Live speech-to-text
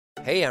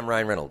Hey, I'm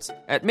Ryan Reynolds.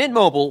 At Mint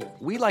Mobile,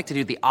 we like to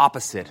do the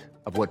opposite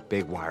of what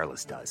Big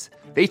Wireless does.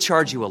 They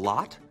charge you a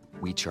lot,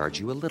 we charge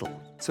you a little.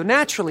 So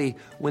naturally,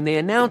 when they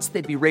announced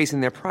they'd be raising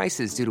their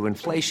prices due to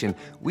inflation,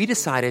 we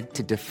decided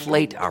to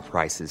deflate our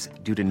prices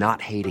due to not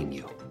hating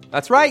you.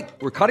 That's right.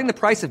 We're cutting the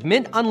price of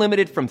Mint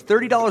Unlimited from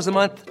 $30 a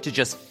month to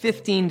just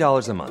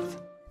 $15 a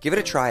month. Give it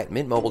a try at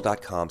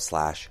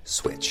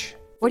mintmobile.com/switch.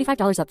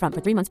 $45 up front for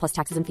 3 months plus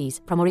taxes and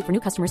fees. Promo rate for new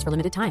customers for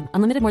limited time.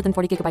 Unlimited more than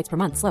 40 gigabytes per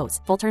month. Slows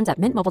full terms at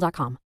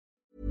mintmobile.com.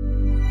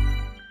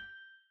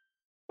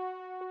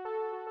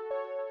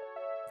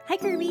 Hi,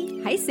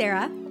 Kirby. Hi,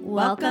 Sarah.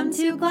 Welcome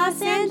to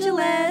Los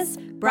Angeles,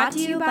 brought to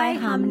you by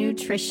Hum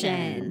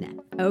Nutrition.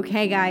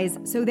 Okay, guys,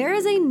 so there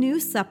is a new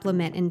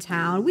supplement in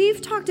town.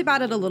 We've talked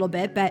about it a little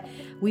bit, but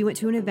we went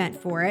to an event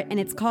for it, and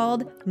it's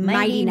called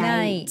Mighty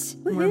Night.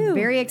 We're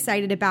very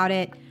excited about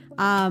it.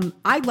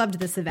 I loved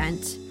this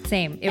event.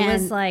 Same. It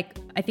was like,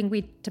 I think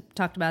we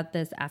talked about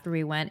this after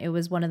we went. It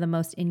was one of the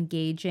most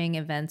engaging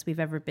events we've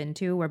ever been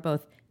to, where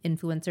both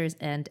influencers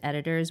and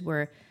editors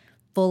were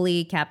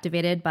fully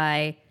captivated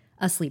by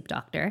a sleep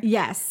doctor.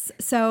 Yes.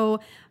 So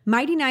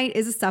Mighty Night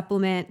is a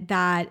supplement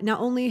that not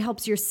only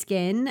helps your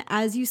skin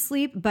as you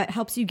sleep, but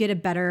helps you get a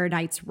better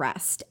night's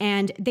rest.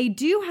 And they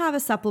do have a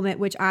supplement,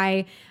 which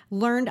I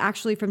learned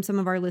actually from some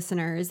of our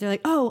listeners. They're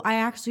like, oh, I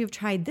actually have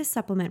tried this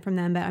supplement from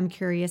them, but I'm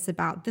curious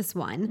about this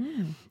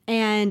one.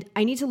 And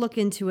I need to look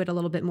into it a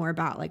little bit more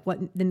about like what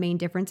the main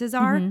differences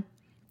are.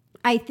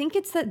 I think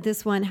it's that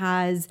this one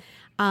has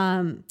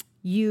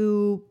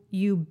ubiquinol.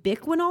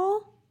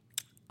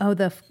 Oh,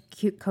 the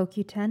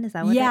CoQ10? Is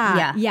that what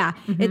Yeah.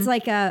 It's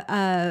like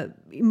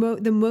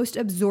the most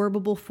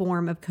absorbable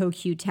form of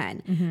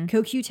CoQ10.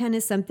 CoQ10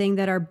 is something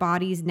that our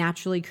bodies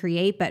naturally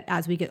create, but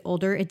as we get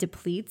older, it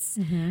depletes.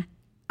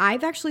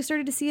 I've actually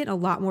started to see it in a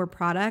lot more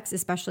products,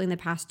 especially in the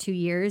past 2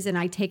 years. And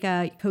I take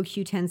a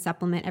CoQ10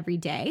 supplement every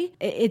day.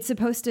 It's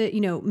supposed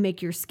to,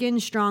 make your skin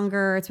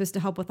stronger. It's supposed to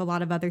help with a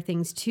lot of other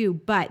things too.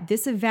 But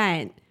this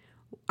event,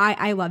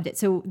 I loved it.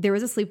 So there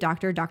was a sleep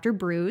doctor, Dr.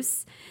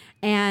 Bruce,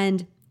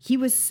 and he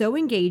was so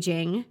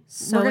engaging.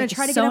 We're going to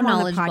try to get him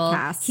on the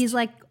podcast. He's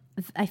like,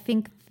 I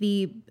think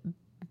the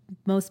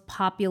most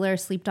popular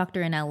sleep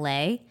doctor in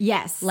LA.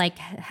 Yes. Like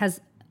has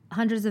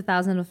hundreds of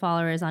thousands of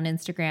followers on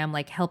Instagram,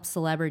 like helps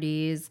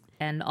celebrities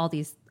and all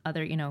these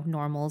other,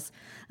 normals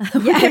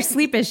with their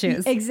sleep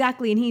issues.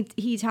 Exactly. And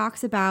he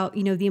talks about,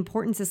 the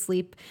importance of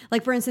sleep.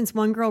 Like, for instance,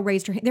 one girl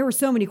raised her hand. There were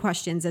so many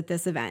questions at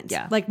this event.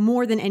 Yeah. Like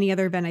more than any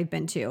other event I've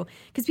been to.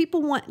 Because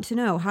people want to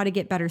know how to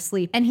get better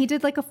sleep. And he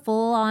did like a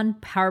full-on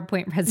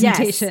PowerPoint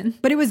presentation. Yes,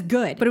 but it was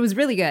good. But it was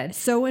really good.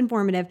 So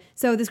informative.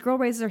 So this girl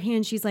raises her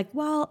hand. She's like,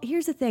 well,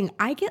 here's the thing.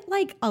 I get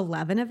like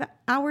 11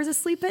 hours of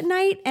sleep at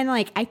night. And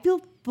like, I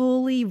feel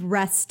fully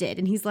rested.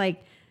 And he's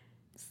like,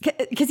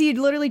 because he had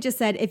literally just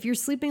said, if you're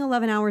sleeping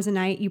 11 hours a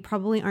night, you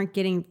probably aren't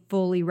getting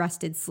fully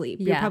rested sleep.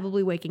 You're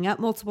probably waking up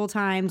multiple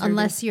times.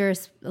 Unless you're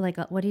like,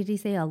 what did he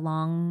say? A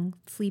long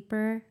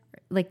sleeper?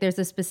 Like there's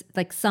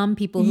like some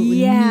people who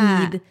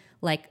need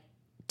like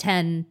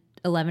 10,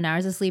 11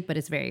 hours of sleep, but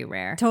it's very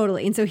rare.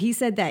 Totally. And so he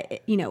said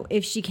that,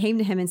 if she came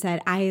to him and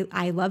said,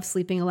 I love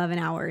sleeping 11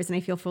 hours and I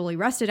feel fully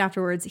rested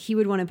afterwards, he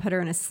would want to put her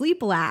in a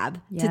sleep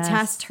lab to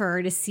test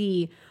her to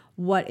see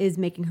what is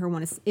making her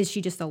want to, is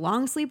she just a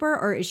long sleeper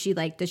or is she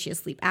like, does she have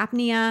sleep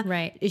apnea?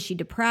 Right. Is she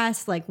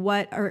depressed? Like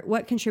what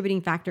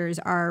contributing factors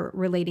are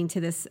relating to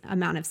this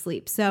amount of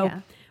sleep? So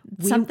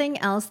something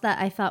else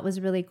that I thought was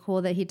really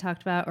cool that he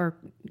talked about or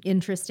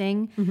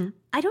interesting.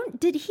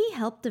 Did he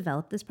help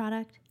develop this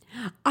product?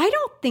 I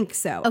don't think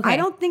so. Okay. I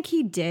don't think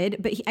he did,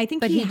 but I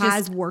think he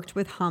has worked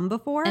with Hum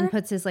before. And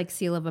puts his like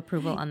seal of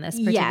approval on this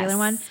particular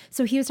one.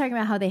 So he was talking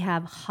about how they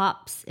have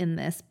hops in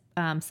this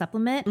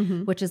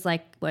supplement, which is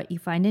like what you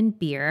find in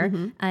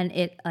beer, and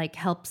it like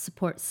helps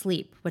support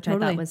sleep, which I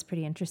thought was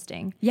pretty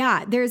interesting.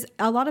 Yeah, there's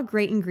a lot of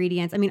great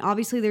ingredients. I mean,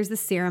 obviously there's the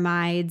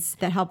ceramides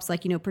that helps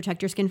like,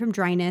 protect your skin from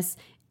dryness.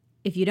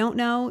 If you don't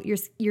know,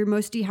 you're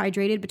most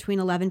dehydrated between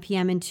 11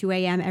 p.m. and 2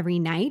 a.m. every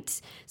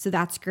night. So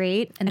that's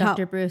great. And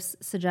Dr. Bruce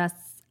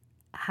suggests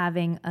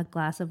having a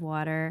glass of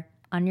water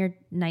on your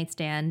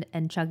nightstand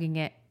and chugging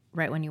it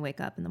right when you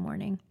wake up in the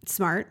morning.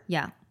 Smart.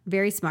 Yeah.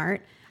 Very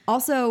smart.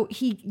 Also,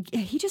 he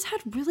just had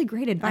really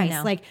great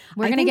advice. Like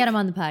we're going to get him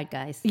on the pod,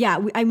 guys. Yeah,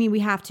 we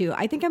have to.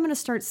 I think I'm going to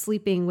start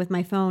sleeping with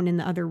my phone in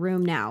the other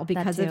room now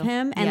because of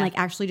him, and like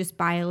actually just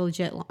buy a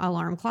legit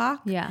alarm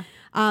clock. Yeah.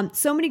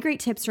 So many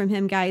great tips from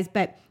him, guys.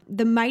 But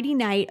the Mighty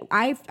Night,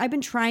 I've been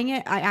trying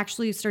it. I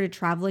actually started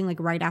traveling like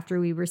right after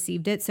we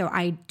received it, so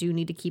I do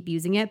need to keep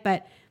using it.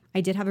 But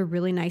I did have a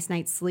really nice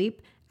night's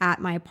sleep at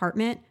my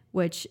apartment,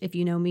 which if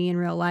you know me in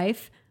real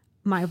life,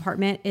 my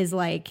apartment is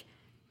like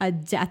a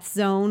death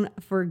zone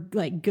for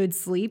like good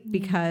sleep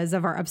because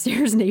of our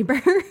upstairs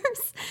neighbors.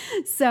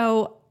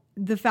 So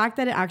the fact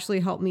that it actually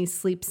helped me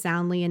sleep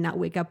soundly and not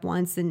wake up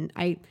once. And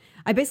I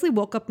basically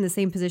woke up in the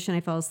same position I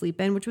fell asleep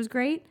in, which was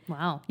great.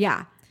 Wow.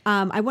 Yeah.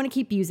 I want to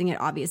keep using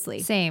it, obviously.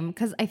 Same.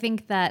 Because I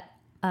think that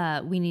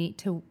we need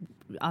to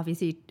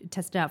obviously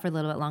test it out for a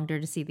little bit longer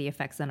to see the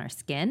effects on our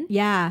skin.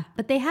 Yeah.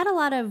 But they had a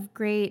lot of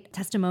great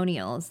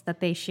testimonials that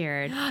they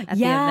shared at the event.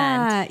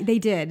 Yeah, they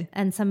did.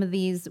 And some of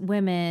these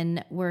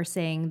women were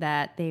saying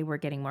that they were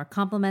getting more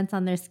compliments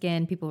on their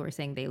skin. People were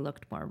saying they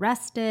looked more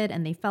rested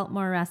and they felt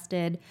more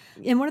rested.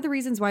 And one of the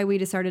reasons why we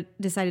decided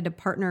to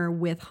partner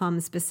with Hum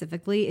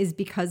specifically is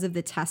because of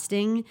the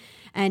testing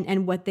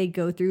and what they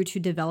go through to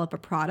develop a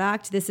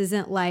product. This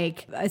isn't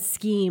like a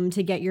scheme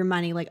to get your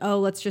money, like, oh,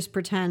 let's just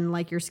pretend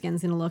like your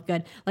skin's gonna look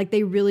good. Like,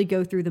 they really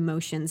go through the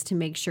motions to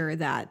make sure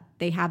that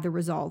they have the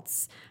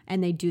results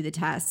and they do the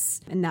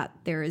tests and that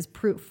there is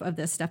proof of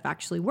this stuff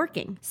actually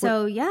working.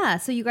 So yeah,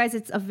 so you guys,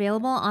 it's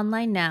available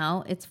online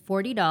now. It's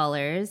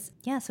 $40.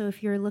 Yeah, so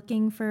if you're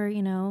looking for,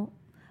 you know,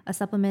 a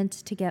supplement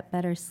to get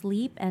better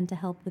sleep and to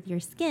help with your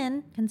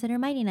skin, consider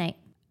Mighty Night.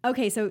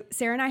 Okay, so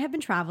Sarah and I have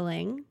been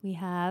traveling. We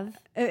have.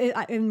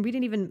 And we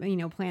didn't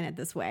even, plan it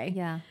this way.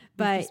 Yeah.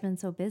 But we've just been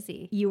so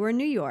busy. You were in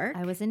New York.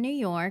 I was in New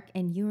York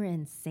and you were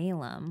in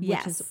Salem,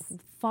 Yes. which is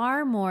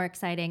far more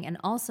exciting and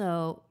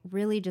also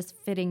really just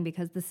fitting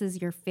because this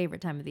is your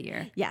favorite time of the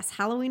year. Yes,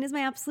 Halloween is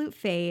my absolute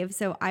fave.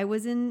 So I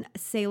was in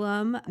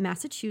Salem,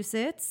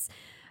 Massachusetts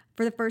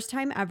for the first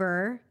time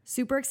ever.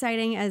 Super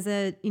exciting as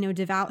a,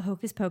 devout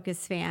Hocus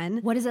Pocus fan.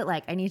 What is it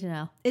like? I need to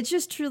know. It's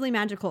just truly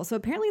magical. So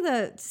apparently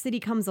the city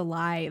comes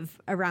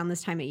alive around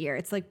this time of year.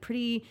 It's like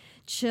pretty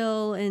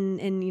chill and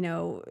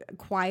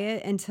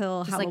quiet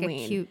until Just Halloween. like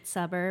a cute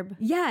suburb.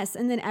 Yes.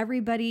 And then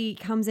everybody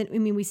comes in. I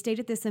mean, we stayed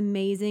at this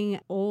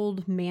amazing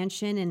old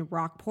mansion in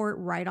Rockport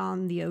right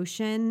on the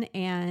ocean,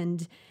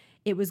 and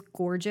it was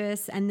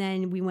gorgeous. And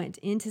then we went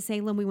into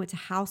Salem. We went to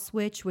House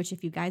Witch, which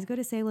if you guys go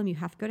to Salem, you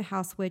have to go to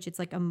House Witch. It's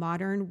like a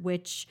modern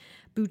witch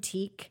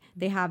boutique.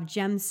 They have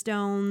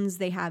gemstones.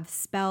 They have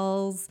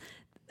spells.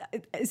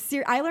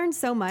 I learned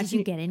so much. Did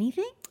you get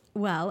anything?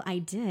 Well, I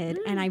did,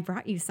 and I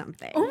brought you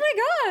something. Oh my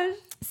gosh.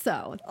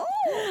 So,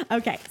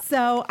 okay.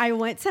 So I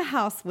went to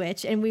House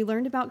Witch and we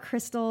learned about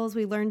crystals.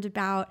 We learned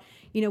about,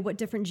 what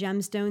different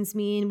gemstones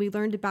mean. We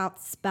learned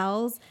about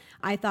spells.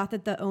 I thought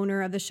that the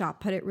owner of the shop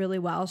put it really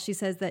well. She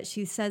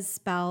says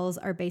spells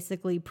are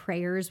basically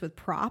prayers with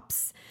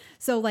props.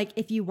 So like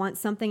if you want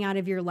something out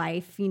of your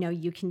life,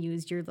 you can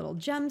use your little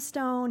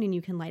gemstone and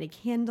you can light a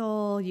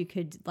candle. You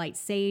could light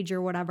sage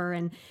or whatever.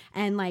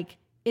 And like,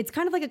 it's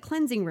kind of like a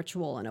cleansing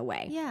ritual in a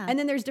way. Yeah. And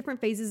then there's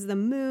different phases of the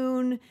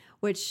moon,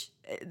 which,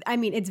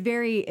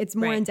 it's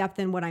more in depth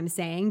than what I'm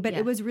saying, but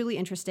it was really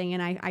interesting.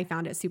 And I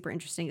found it super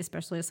interesting,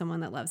 especially as someone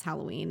that loves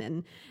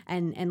Halloween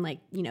and like,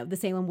 the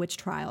Salem witch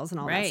trials and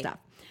all that stuff.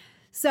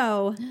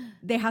 So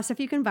they have stuff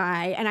you can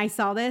buy. And I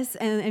saw this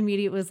and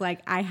immediately was like,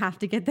 I have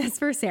to get this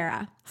for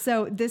Sarah.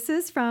 So this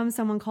is from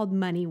someone called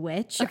Money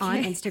Witch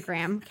on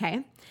Instagram.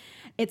 Okay.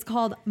 It's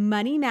called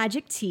Money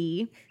Magic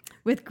Tea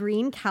with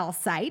green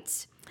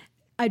calcite.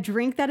 A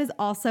drink that is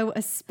also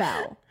a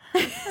spell.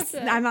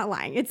 I'm not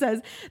lying. It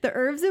says, the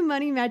herbs of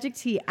Money Magic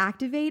Tea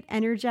activate,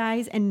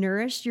 energize, and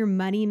nourish your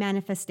money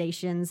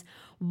manifestations.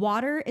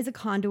 Water is a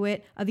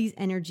conduit of these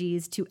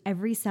energies to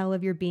every cell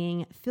of your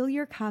being. Fill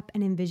your cup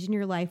and envision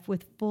your life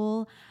with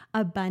full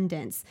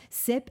abundance.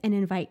 Sip and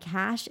invite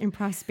cash and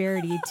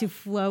prosperity to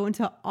flow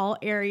into all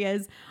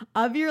areas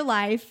of your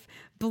life.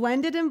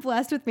 Blended and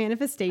blessed with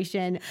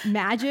manifestation.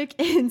 Magic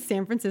in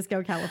San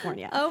Francisco,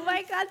 California. Oh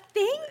my God,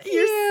 thank you.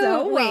 You're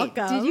so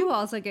welcome. Did you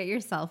also get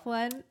yourself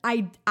one?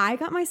 I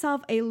got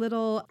myself a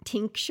little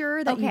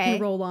tincture that you can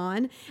roll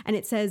on, and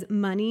it says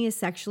money is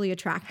sexually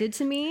attracted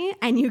to me,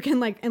 and you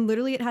can and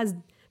literally it has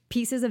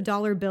pieces of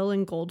dollar bill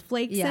and gold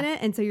flakes in it,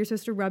 and so you're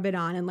supposed to rub it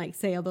on and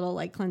say a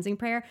little cleansing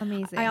prayer.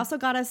 Amazing. I also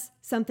got us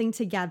something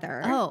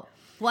together. Oh.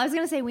 Well, I was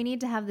going to say we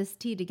need to have this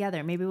tea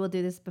together. Maybe we'll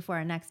do this before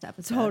our next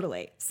episode.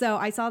 Totally. So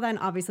I saw that and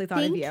obviously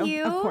thought of you. Thank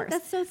you. Of course.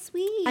 That's so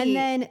sweet. And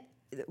then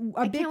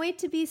I can't wait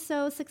to be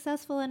so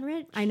successful and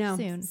rich. I know.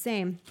 Soon.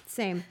 Same.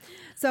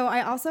 So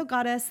I also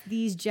got us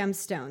these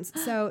gemstones.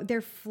 So they're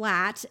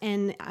flat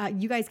and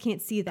you guys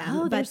can't see them.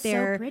 Oh, but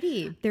they're so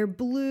pretty. They're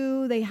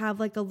blue. They have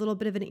like a little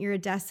bit of an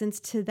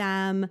iridescence to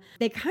them.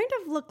 They kind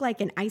of look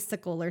like an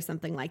icicle or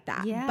something like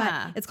that. Yeah.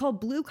 But it's called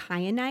blue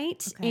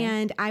kyanite. Okay.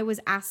 And I was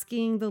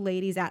asking the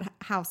ladies at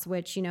House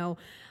Witch,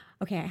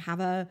 okay, I have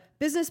a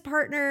business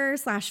partner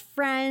 /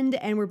 friend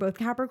and we're both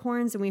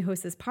Capricorns and we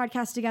host this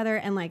podcast together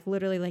and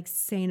literally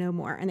say no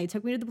more. And they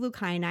took me to the blue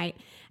kyanite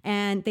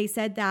and they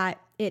said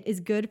that it is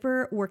good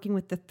for working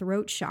with the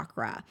throat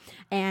chakra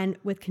and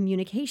with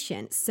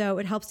communication. So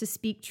it helps to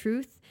speak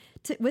truth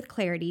with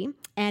clarity,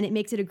 and it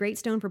makes it a great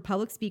stone for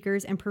public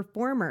speakers and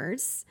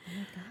performers,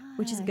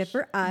 which is good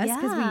for us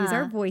because we use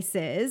our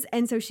voices.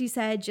 And so she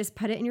said, just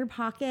put it in your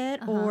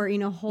pocket or,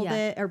 hold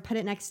it or put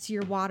it next to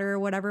your water or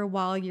whatever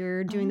while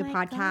you're doing the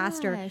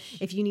podcast. Or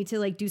if you need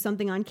to do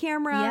something on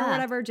camera or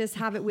whatever, just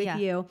have it with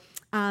you.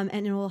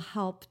 And it will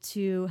help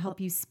you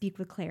speak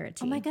with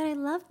clarity. Oh my God, I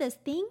love this.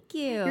 Thank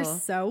you. You're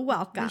so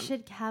welcome. We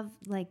should have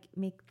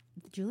make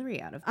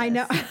jewelry out of this. I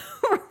know,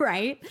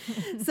 right?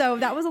 So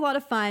that was a lot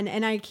of fun,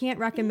 and I can't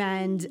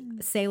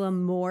recommend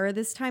Salem more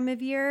this time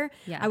of year.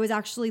 Yeah. I was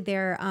actually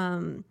there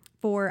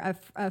for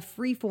a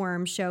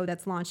freeform show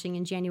that's launching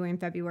in January and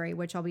February,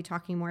 which I'll be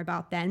talking more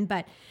about then.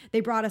 But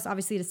they brought us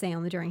obviously to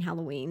Salem during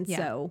Halloween,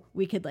 so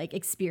we could like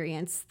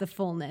experience the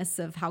fullness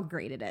of how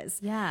great it is.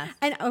 Yeah.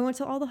 And I went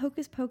to all the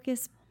Hocus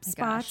Pocus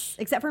spots,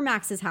 except for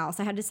Max's house.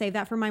 I had to save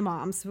that for my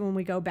mom's when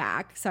we go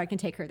back so I can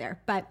take her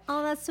there. But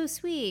Oh, that's so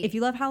sweet. if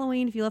you love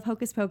Halloween, if you love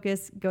Hocus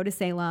Pocus, go to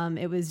Salem.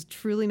 It was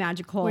truly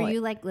magical. Were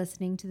you like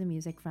listening to the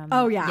music from?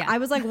 Oh yeah. I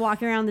was like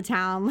walking around the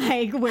town,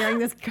 like wearing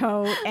this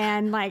coat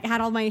and like had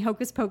all my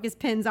Hocus Pocus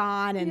pins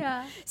on and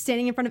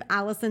standing in front of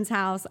Allison's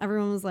house.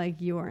 Everyone was like,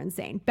 you are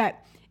insane. But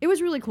it was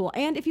really cool.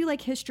 And if you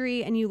like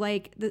history and you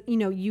like,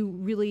 you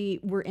really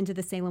were into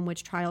the Salem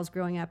witch trials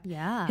growing up.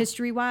 Yeah.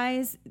 History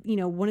wise,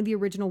 one of the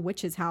original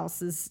witches'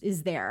 houses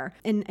is there.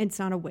 And it's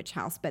not a witch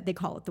house, but they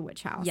call it the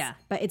witch house. Yeah.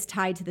 But it's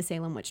tied to the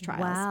Salem witch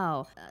trials.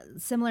 Wow.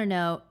 Similar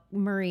note,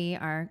 Marie,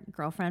 our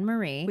girlfriend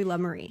Marie. We love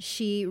Marie.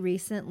 She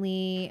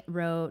recently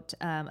wrote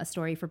a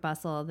story for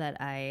Bustle that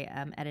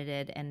I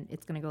edited, and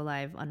it's going to go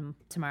live on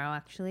tomorrow,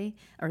 actually,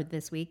 or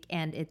this week.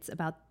 And it's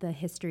about the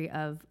history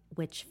of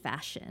witch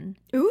fashion.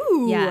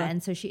 Ooh. Yeah.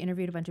 And so she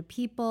interviewed a bunch of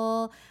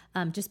people,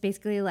 just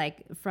basically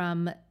like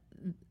from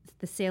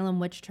the Salem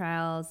witch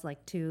trials,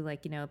 like to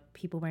like,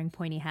 people wearing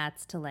pointy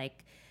hats to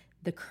like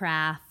the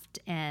craft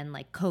and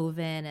like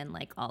coven and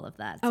like all of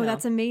that. Oh, So,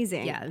 that's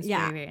amazing. yeah, it was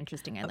very, very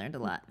interesting. I learned a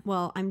lot.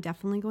 Well, I'm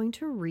definitely going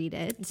to read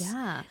it.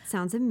 Yeah.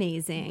 Sounds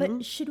amazing.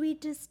 But should we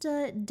just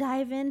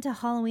dive into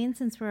Halloween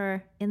since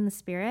we're in the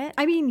spirit?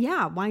 I mean,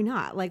 yeah, why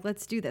not? Like,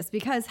 let's do this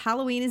because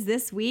Halloween is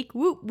this week.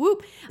 Whoop,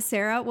 whoop.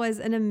 Sarah was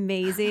an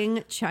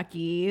amazing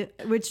Chucky,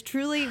 which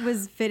truly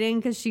was fitting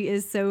because she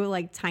is so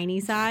like tiny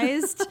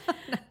sized.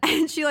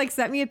 And she like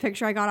sent me a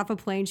picture. I got off a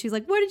plane. She's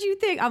like, what did you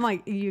think? I'm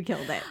like, you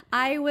killed it.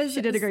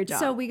 She did a great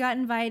job. So we got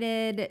invited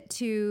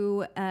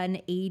to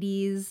an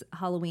 80s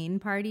Halloween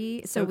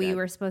party. So we good.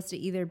 were supposed to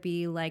either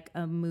be like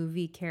a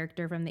movie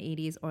character from the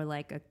 80s or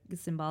like a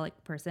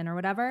symbolic person or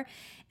whatever.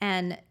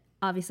 And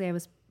obviously I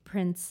was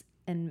Prince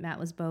and Matt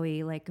was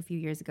Bowie like a few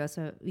years ago.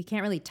 So we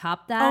can't really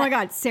top that. Oh my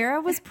God. Sarah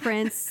was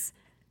Prince.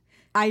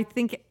 I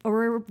think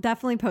we're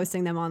definitely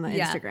posting them on the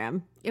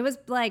Instagram. It was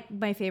like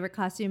my favorite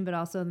costume, but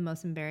also the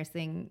most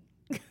embarrassing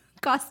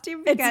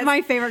costume. It's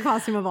my favorite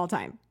costume of all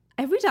time.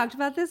 Have we talked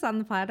about this on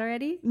the pod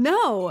already?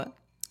 No.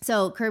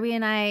 So Kirby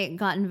and I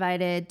got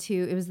invited to,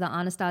 it was the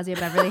Anastasia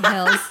Beverly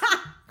Hills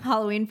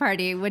Halloween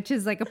party, which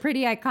is like a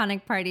pretty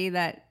iconic party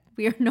that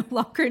we are no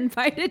longer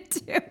invited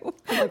to. Oh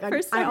my God,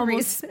 for some I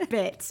almost reason.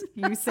 spit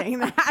you saying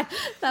that.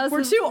 That was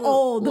We're the too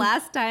old.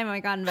 Last time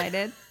I got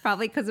invited,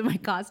 probably because of my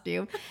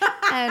costume.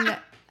 And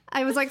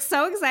I was like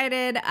so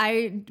excited.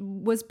 I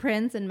was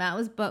Prince and Matt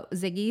was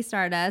Ziggy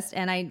Stardust.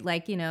 And I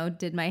like,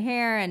 did my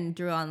hair and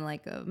drew on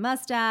like a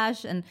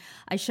mustache. And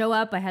I show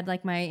up, I had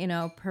like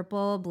my,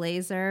 purple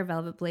blazer,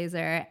 velvet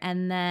blazer.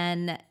 And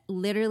then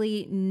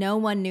literally no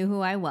one knew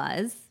who I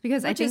was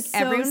because I think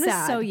everyone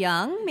was so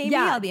young, maybe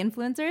all the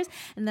influencers.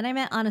 And then I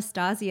met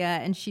Anastasia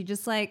and she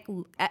just like,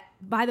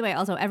 by the way,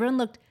 also everyone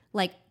looked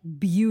like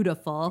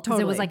beautiful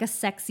because it was like a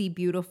sexy,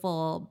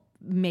 beautiful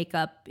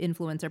makeup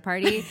influencer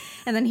party.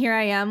 And then here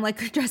I am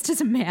like dressed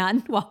as a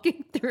man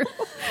walking through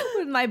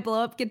with my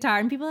blow up guitar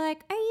and people are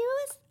like, are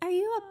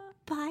you a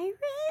pirate?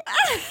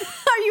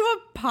 Are you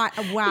a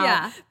pirate? Wow.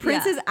 Yeah,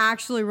 Prince is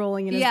actually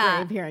rolling in his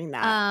grave hearing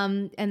that.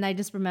 And I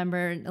just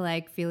remember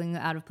like feeling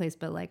out of place,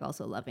 but like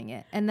also loving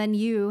it. And then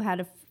you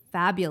had a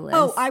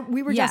fabulous.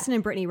 We were Justin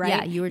and Brittany, right?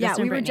 Yeah, you were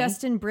Justin and Brittany. were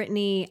Justin and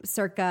Brittany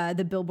circa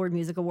the Billboard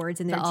Music Awards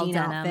in their jean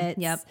outfits.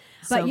 Yep.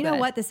 But So you know good.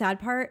 what? The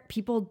sad part,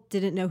 people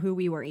didn't know who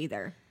we were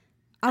either.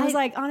 I was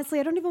like, honestly,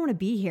 I don't even want to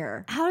be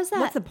here. How is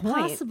that What's the point?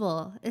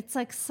 possible? It's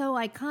like so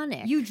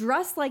iconic. You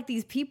dress like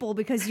these people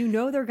because you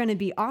know they're going to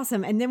be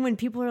awesome. And then when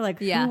people are like,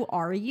 who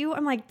are you?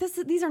 I'm like,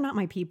 these are not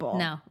my people.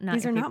 No, not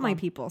These your are not my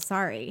people. people.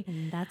 Sorry.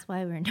 And that's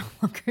why we're no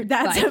longer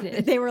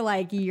invited. They were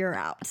like, you're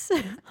out.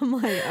 I'm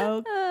like,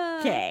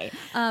 okay.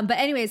 But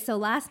anyways, so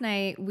last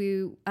night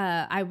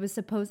I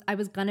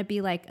was gonna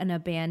be like an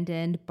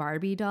abandoned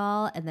Barbie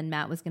doll, and then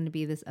Matt was gonna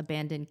be this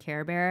abandoned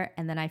Care Bear,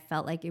 and then I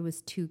felt like it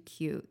was too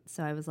cute,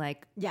 so I was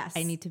like, yes,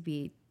 I need to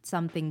be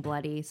something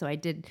bloody. So I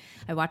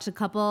watched a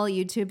couple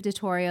YouTube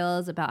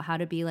tutorials about how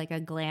to be like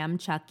a glam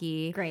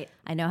Chucky. Great.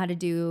 I know how to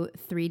do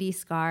 3D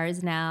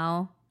scars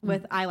now.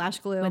 With eyelash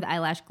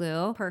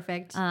glue.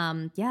 Perfect.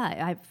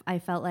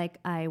 I felt like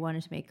I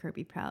wanted to make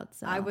Kirby proud.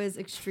 So I was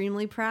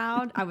extremely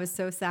proud. I was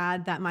so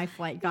sad that my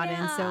flight got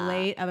in so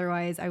late.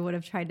 Otherwise, I would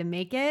have tried to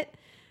make it.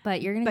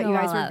 But you're gonna. But go you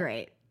guys all were out.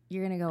 great.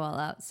 You're gonna go all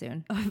out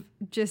soon.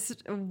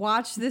 Just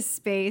watch this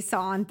space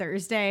on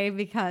Thursday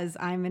because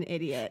I'm an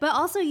idiot. But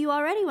also, you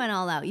already went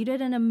all out. You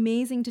did an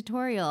amazing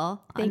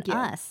tutorial on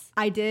Us.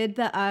 I did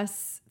the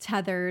Us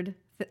tethered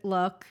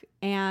look,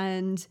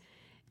 and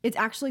it's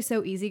actually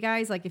so easy,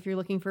 guys. Like if you're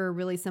looking for a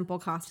really simple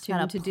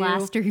costume to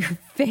plaster your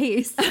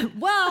face.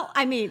 Well,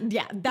 I mean,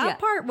 that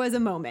part was a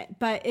moment.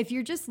 But if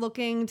you're just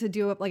looking to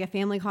do like a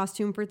family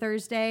costume for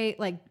Thursday,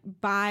 like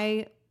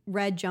buy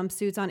red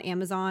jumpsuits on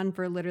Amazon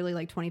for literally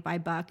like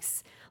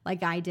 $25,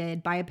 like I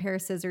did. Buy a pair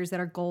of scissors that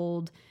are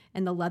gold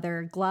and the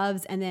leather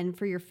gloves. And then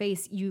for your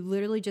face, you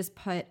literally just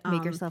put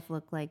Make yourself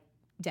look like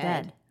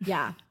dead.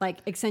 Yeah. Like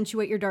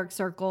accentuate your dark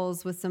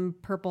circles with some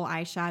purple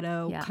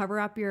eyeshadow. Yeah. Cover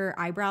up your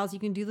eyebrows. You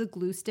can do the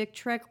glue stick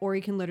trick, or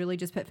you can literally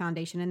just put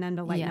foundation in them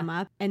to lighten them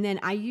up. And then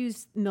I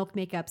used Milk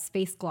Makeup's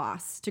face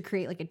gloss to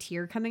create like a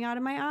tear coming out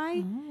of my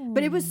eye.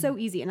 But it was so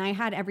easy. And I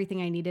had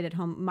everything I needed at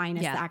home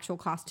minus the actual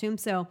costume.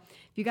 So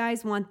if you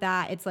guys want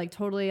that, it's like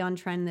totally on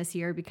trend this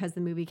year because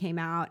the movie came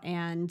out.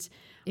 And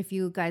If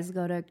you guys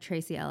go to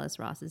Tracy Ellis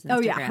Ross's Instagram. oh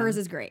yeah, hers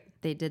is great.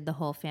 They did the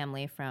whole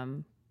family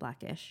from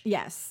Blackish.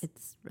 Yes.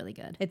 It's really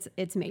good.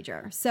 It's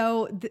major.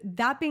 So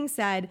that being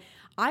said,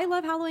 I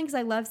love Halloween because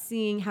I love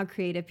seeing how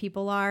creative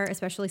people are,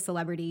 especially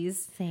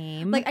celebrities.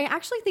 Same. Like I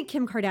actually think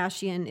Kim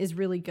Kardashian is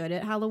really good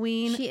at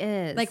Halloween. She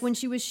is. Like when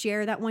she was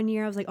Cher that one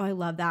year, I was like, oh, I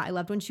love that. I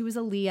loved when she was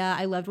Aaliyah.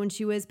 I loved when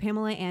she was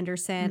Pamela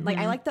Anderson. Like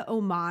I like the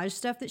homage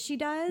stuff that she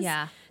does.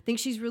 Yeah. I think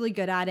she's really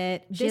good at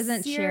it. She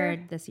hasn't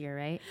shared this year,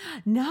 right?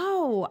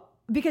 No.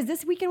 Because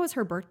this weekend was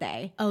her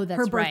birthday. Oh, that's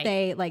her right.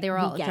 birthday, like They were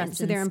all weekend. dressed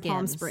So in they're in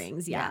Palm Skims.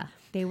 Springs. Yeah. Yeah.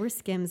 They were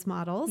Skims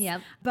models.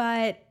 Yep.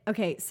 But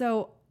okay,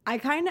 so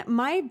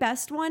my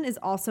best one is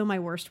also my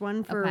worst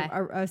one for Okay.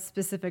 a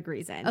specific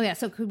reason. Oh yeah,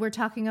 so we're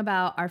talking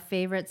about our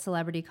favorite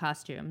celebrity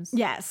costumes.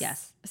 Yes.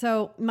 Yes.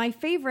 So my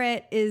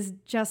favorite is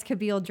Jessica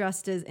Biel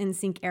dressed as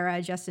NSYNC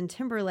era Justin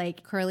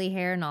Timberlake. Curly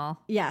hair and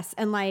all. Yes,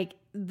 and like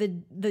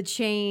the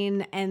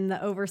chain and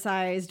the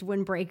oversized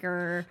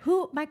windbreaker.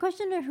 My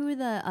question is who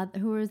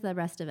was the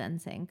rest of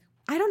NSYNC?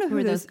 I don't know who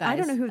were those. those I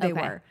don't know guys? who they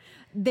Okay. were.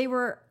 They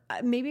were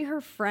maybe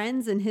her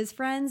friends and his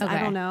friends. I Okay.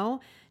 don't know.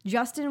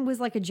 Justin was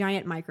like a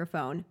giant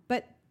microphone.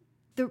 But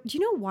do you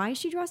know why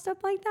she dressed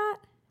up like that?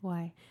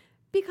 Why?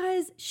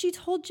 Because she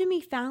told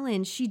Jimmy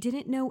Fallon she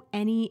didn't know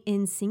any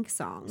NSYNC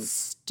songs.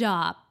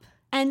 Stop.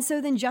 And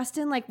so then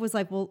Justin was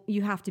like, well,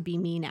 you have to be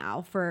me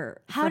now for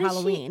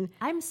Halloween.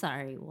 I'm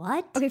sorry,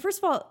 what? Okay, first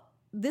of all,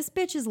 this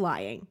bitch is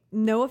lying.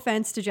 No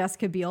offense to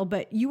Jessica Biel,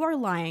 but you are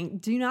lying.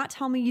 Do not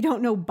tell me you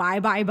don't know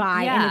Bye Bye Bye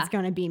and Yeah. it's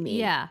going to be me.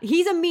 Yeah.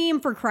 He's a meme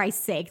for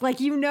Christ's sake. Like,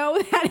 you know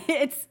that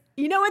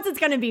it's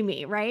going to be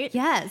me, right?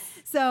 Yes.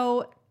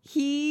 So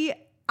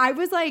I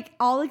was like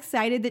all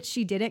excited that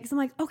she did it because I'm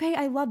like, okay,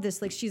 I love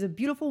this. Like, she's a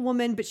beautiful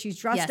woman, but she's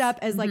dressed Yes. up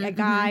as like a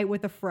guy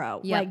with a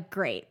fro. Yep. Like,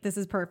 great. This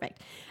is perfect.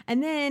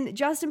 And then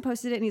Justin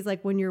posted it and he's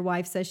like, when your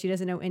wife says she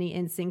doesn't know any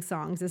NSYNC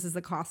songs, this is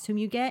the costume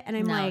you get. And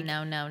I'm like,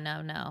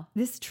 no.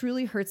 this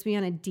truly hurts me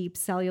on a deep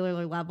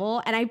cellular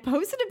level. And I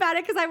posted about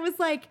it because I was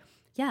like,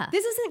 Yeah.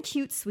 this isn't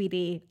cute,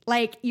 sweetie.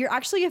 Like, you're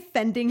actually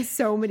offending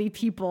so many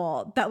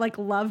people that like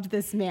loved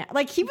this man.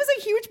 Like, he was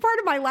a huge part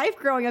of my life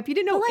growing up. You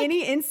didn't know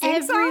any NSYNC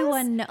songs?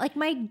 Everyone like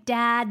my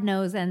dad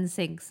knows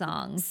NSYNC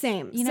songs.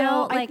 Same. You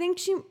know, so I think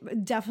she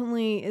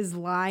definitely is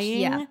lying.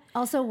 Yeah.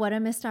 Also, what a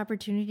missed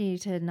opportunity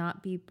to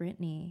not be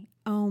Britney.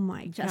 Oh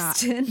my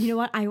Justin. God. You know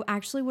what? I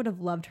actually would have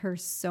loved her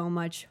so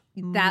much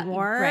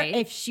more right.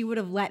 if she would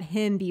have let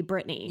him be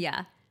Britney.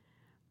 Yeah.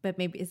 But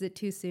maybe is it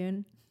too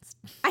soon?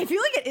 I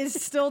feel like it is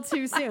still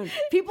too soon.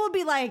 People would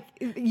be like,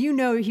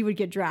 he would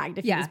get dragged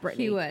if he Yeah, was Britney.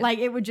 he would. Like,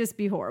 it would just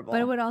be horrible.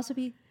 But it would have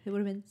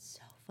been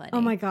so funny.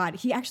 Oh my God.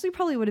 He actually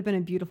probably would have been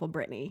a beautiful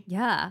Britney.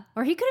 Yeah.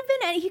 Or he could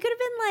have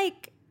been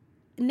like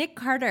Nick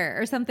Carter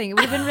or something. It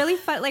would have been really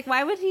fun. Like,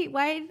 why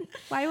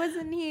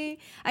wasn't he?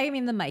 I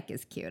mean, the mic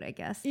is cute, I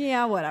guess.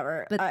 Yeah,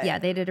 whatever. But yeah,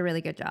 they did a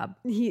really good job.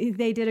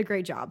 They did a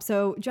great job.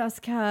 So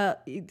Jessica,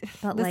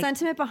 But the like-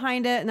 sentiment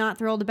behind it, not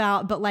thrilled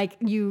about, but like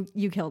you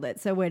killed it.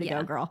 So way to Yeah,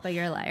 go, girl. But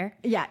you're a liar.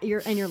 Yeah,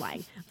 you're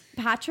lying.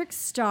 Patrick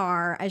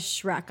Starr as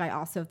Shrek, I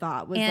also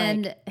thought was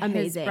And like his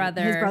amazing.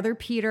 brother- His brother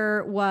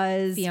Peter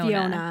was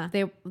Fiona.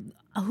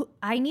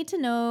 I need to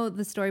know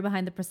the story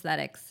behind the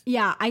prosthetics.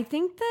 Yeah, I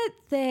think that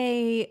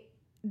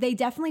they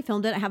definitely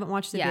filmed it. I haven't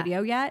watched the Yeah.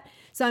 video yet,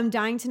 so I'm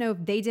dying to know if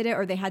they did it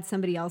or they had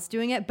somebody else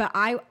doing it. But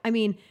I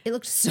mean, It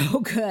looked so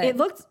good. it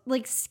looked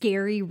like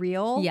scary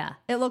real. Yeah.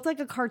 it looked like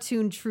a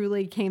cartoon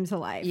truly came to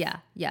life.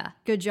 Yeah.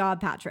 Good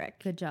job, Patrick.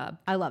 Good job.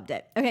 I loved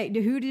it. Okay,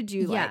 who did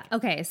you like? Yeah.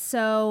 Okay.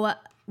 So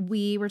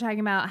we were talking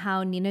about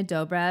how Nina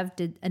Dobrev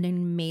did an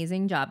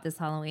amazing job this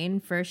Halloween.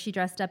 First, she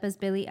dressed up as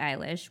Billie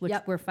Eilish, which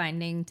Yep. we're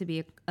finding to be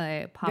a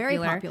Very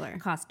popular, popular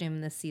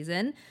costume this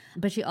season.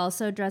 But she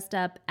also dressed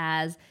up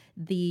as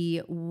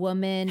the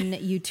woman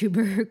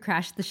YouTuber who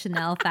crashed the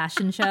Chanel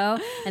fashion show.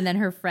 And then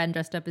her friend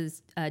dressed up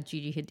as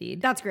Gigi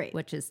Hadid. That's great.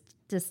 Which is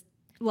just,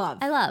 Love.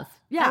 I love.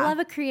 Yeah. I love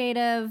a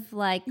creative,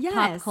 like, pop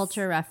Yes.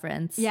 culture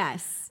reference.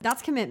 Yes,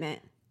 that's commitment.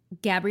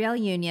 Gabrielle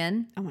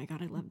Union Oh my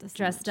God, I love this. so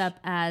dressed much. up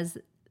as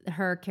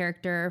her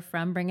character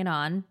from Bring It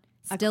On.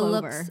 A Still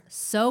Clover. looks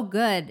so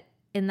good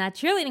in that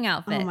cheerleading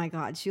outfit. Oh my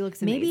God, she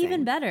looks amazing. Maybe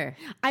even better.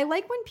 I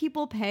like when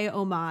people pay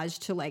homage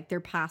to like their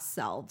past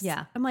selves.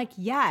 Yeah. I'm like,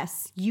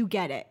 yes, you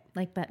get it.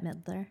 Like Bette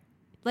Midler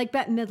Like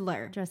Bette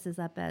Midler, dresses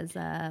up as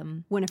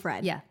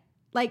Winifred. yeah.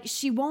 Like,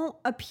 she won't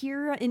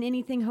appear in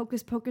anything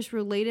Hocus Pocus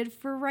related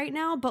for right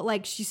now, but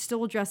like she still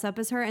will dress up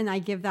as her, and I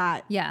give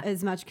that Yeah.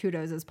 as much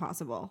kudos as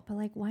possible. But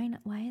like why not?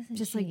 Why isn't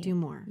Just she? like do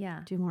more.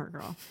 Yeah. Do more,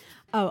 girl.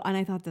 Oh, and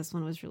I thought this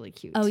one was really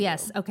cute. Oh, too.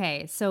 yes.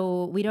 Okay.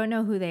 So we don't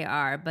know who they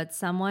are, but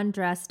someone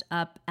dressed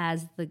up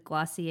as the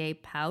Glossier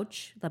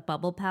pouch, the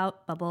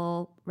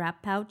bubble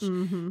wrap pouch,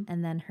 and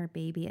then her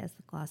baby as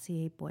the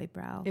Glossier boy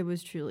brow. It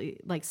was truly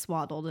like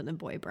swaddled in a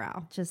boy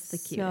brow. Just the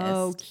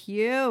So cutest.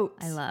 cute.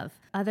 I love.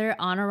 Other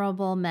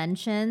honorable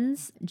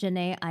mentions,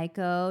 Janae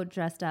Aiko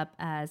dressed up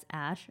as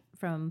Ash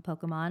from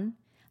Pokemon.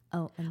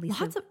 Oh, and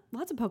Lisa.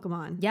 Lots of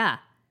Pokemon. Yeah.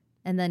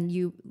 And then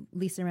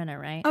Lisa Rinna,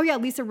 right? Oh yeah,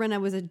 Lisa Rinna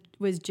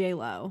was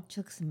J-Lo. She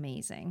looks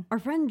amazing. Our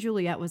friend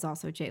Juliet was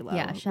also J-Lo.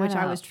 Yeah, shout which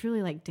I out. was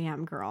truly like,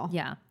 damn girl.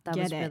 Yeah, that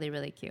Get was it. really,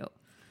 really cute.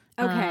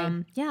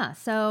 Okay. Yeah,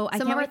 so I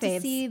Some can't of our wait to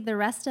faves. see the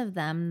rest of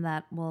them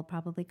that will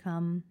probably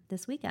come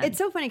this weekend. It's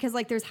so funny because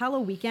like there's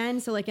Halloween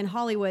weekend. So like in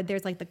Hollywood,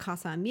 there's like the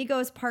Casa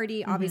Amigos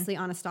party. Obviously,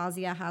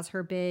 Anastasia has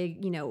her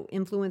big,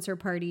 influencer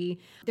party.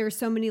 There's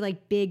so many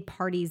like big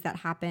parties that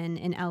happen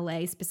in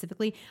LA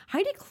specifically.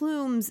 Heidi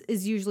Klum's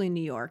is usually in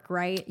New York,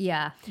 right?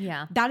 yeah.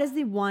 That is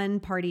the one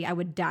party I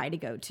would die to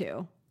go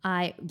to.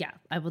 I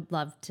would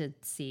love to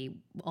see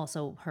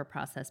also her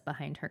process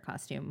behind her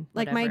costume.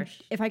 Like whatever.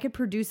 if I could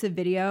produce a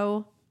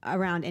video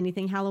around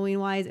anything Halloween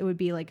wise, it would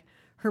be like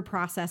her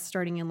process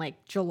starting in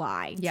like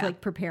July Yeah. to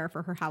like prepare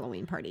for her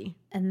Halloween party.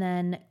 And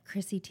then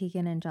Chrissy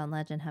Teigen and John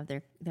Legend have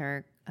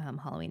their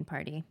Halloween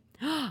party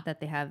that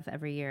they have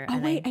every year. Oh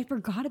And wait, I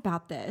forgot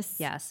about this.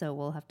 yeah, so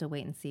we'll have to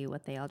wait and see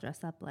what they all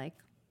dress up like.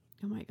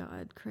 Oh my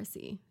God,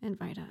 Chrissy,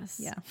 invite us.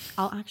 Yeah.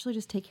 I'll actually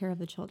just take care of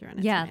the children.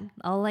 It's Yeah, fine.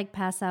 I'll like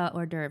pass out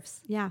hors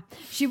d'oeuvres. Yeah.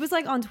 She was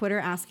like on Twitter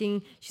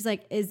asking, she's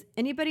like, is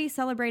anybody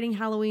celebrating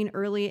Halloween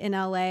early in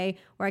LA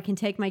where I can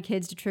take my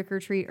kids to trick or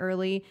treat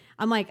early?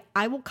 I'm like,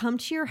 I will come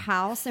to your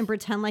house and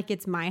pretend like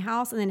it's my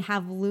house and then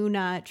have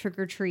Luna trick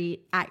or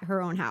treat at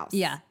her own house.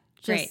 Yeah,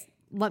 Just great.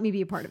 let me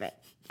be a part of it.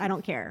 I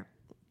don't care.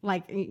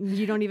 Like,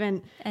 you don't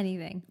even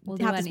Anything. We'll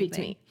do have to anything. speak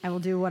to me. I will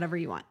do whatever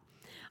you want.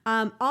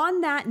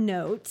 On that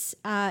note,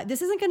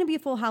 this isn't going to be a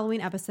full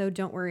Halloween episode.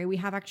 Don't worry. We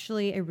have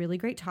actually a really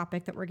great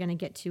topic that we're going to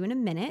get to in a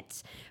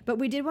minute. But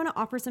we did want to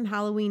offer some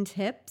Halloween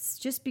tips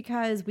just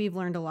because we've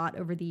learned a lot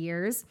over the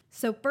years.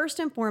 So first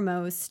and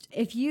foremost,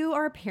 if you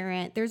are a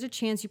parent, there's a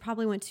chance you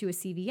probably went to a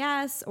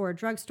CVS or a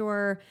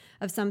drugstore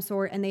of some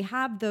sort, and they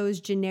have those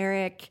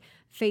generic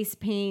face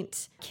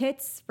paint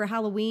kits for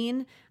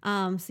Halloween.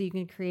 So you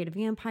can create a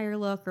vampire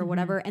look or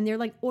whatever. And they're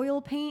like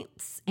oil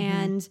paints.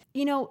 And,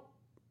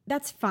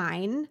 that's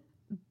fine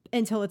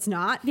until it's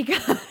not,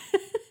 because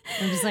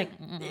I'm just like,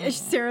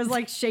 Sarah's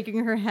like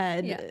shaking her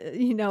head,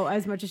 Yeah.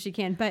 as much as she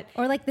can. But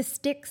or like the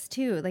sticks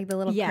too, like the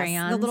little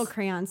crayons. the little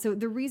crayons. So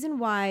the reason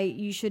why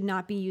you should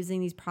not be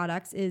using these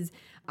products is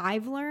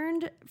I've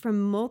learned from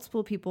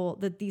multiple people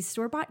that these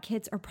store-bought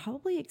kits are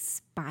probably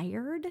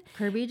expired.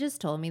 Kirby just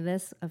told me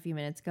this a few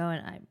minutes ago,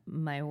 and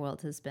my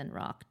world has been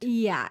rocked.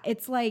 Yeah,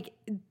 it's like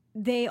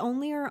they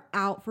only are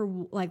out for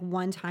like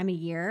one time a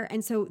year.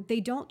 And so they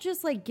don't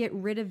just like get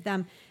rid of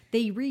them.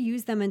 They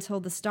reuse them until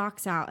the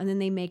stock's out and then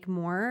they make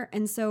more.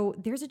 And so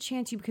there's a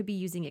chance you could be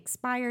using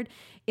expired.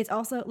 It's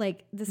also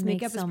like this Makes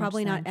makeup so is much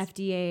probably not sense.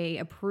 FDA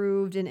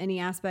approved in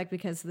any aspect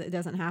because it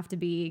doesn't have to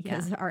be,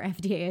 because our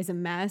FDA is a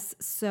mess.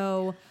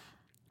 So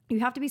you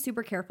have to be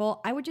super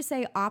careful. I would just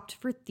say opt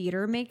for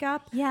theater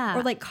makeup. Yeah.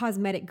 Or like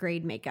cosmetic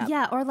grade makeup.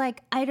 Yeah, or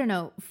like, I don't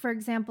know. For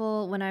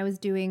example, when I was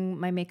doing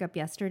my makeup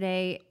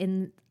yesterday,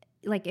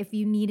 like if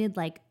you needed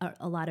like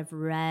a lot of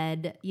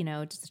red,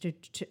 just to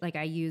like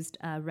I used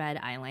a red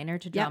eyeliner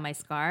to draw Yep. my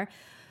scar,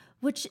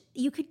 which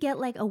you could get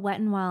like a Wet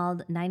n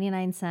Wild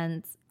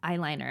 99-cent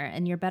eyeliner,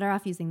 and you're better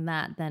off using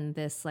that than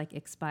this like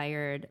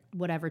expired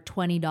whatever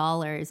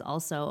 $20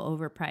 also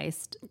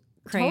overpriced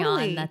crayon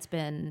Totally. that's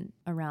been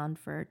around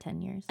for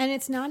 10 years. And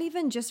it's not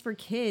even just for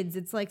kids.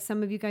 It's like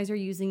some of you guys are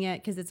using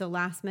it because it's a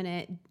last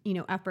minute,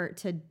 effort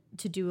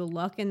to do a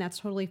look, and that's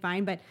totally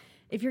fine. But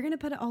if you're going to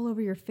put it all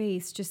over your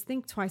face, just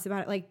think twice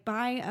about it. Like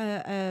buy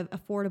a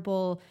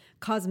affordable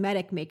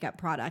cosmetic makeup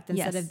product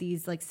instead Yes. of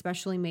these like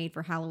specially made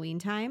for Halloween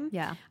time.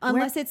 Yeah.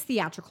 Unless it's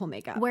theatrical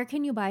makeup. Where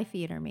can you buy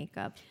theater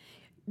makeup?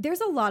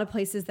 There's a lot of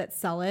places that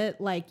sell it.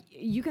 Like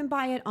you can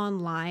buy it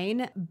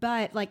online,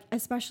 but like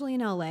especially in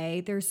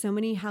LA, there's so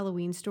many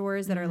Halloween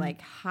stores that are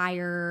like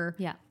higher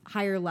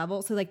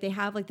level. So like they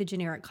have like the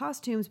generic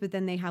costumes, but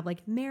then they have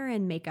like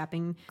Marin makeup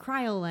and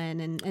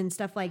Kryolan and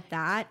stuff like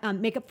that.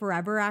 Makeup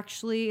Forever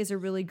actually is a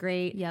really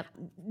great. Yep.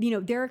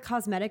 They're a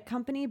cosmetic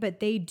company,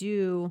 but they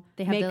do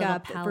They have the little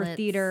makeup for palettes.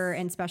 theater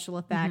and special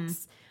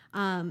effects.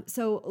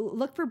 So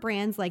look for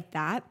brands like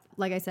that.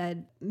 Like I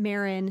said,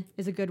 Marin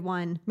is a good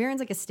one. Marin's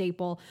like a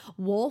staple.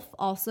 Wolf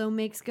also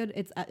makes good.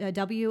 It's a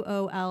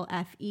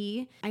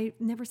WOLFE. I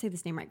never say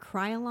this name right.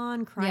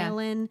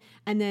 Kryolan.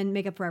 And then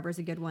Makeup Forever is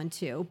a good one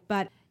too.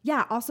 But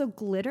yeah, also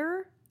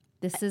glitter.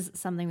 This is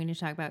something we need to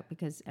talk about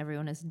because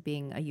everyone is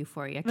being a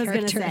Euphoria I was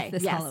going to character say,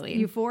 this yes, Halloween.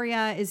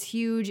 Euphoria is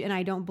huge, and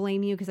I don't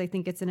blame you because I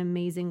think it's an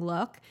amazing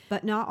look.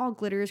 But not all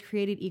glitter is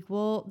created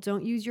equal.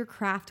 Don't use your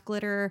craft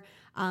glitter.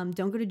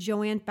 Don't go to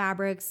Joanne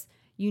Fabrics.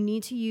 You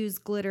need to use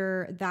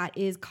glitter that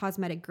is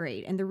cosmetic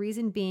grade. And the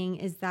reason being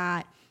is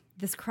that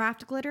This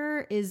craft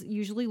glitter is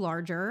usually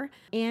larger,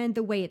 and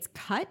the way it's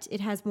cut,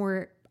 it has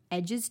more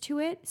edges to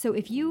it. So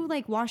if you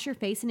like wash your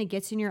face and it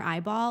gets in your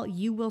eyeball,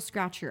 you will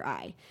scratch your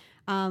eye.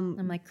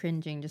 I'm like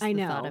cringing just I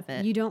the know. thought of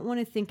it. You don't want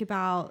to think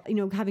about,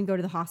 having to go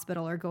to the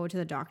hospital or go to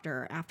the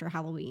doctor after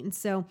Halloween.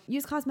 So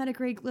use cosmetic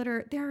grade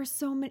glitter. There are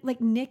so many, like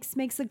NYX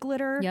makes a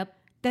glitter. Yep.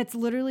 That's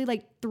literally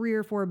like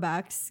 $3 or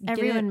 $4.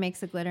 Everyone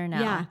makes a glitter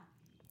now. Yeah.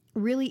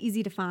 Really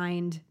easy to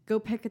find. Go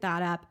pick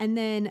that up. And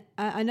then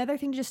another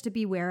thing just to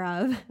beware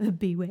of,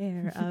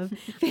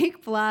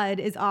 fake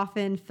blood is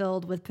often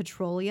filled with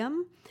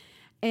petroleum.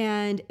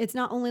 And it's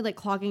not only like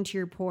clogging to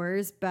your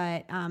pores,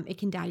 but it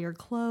can dye your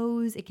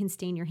clothes. It can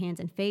stain your hands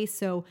and face.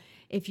 So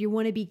if you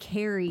want to be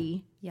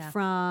Carrie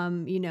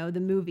from, the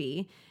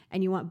movie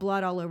and you want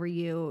blood all over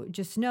you,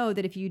 just know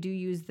that if you do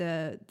use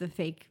the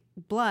fake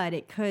blood,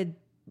 it could.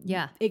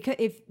 Yeah.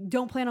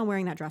 Don't plan on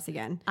wearing that dress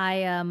again.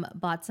 I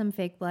bought some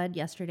fake blood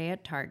yesterday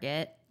at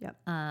Target. Yep.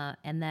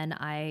 And then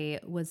I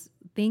was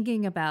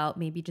thinking about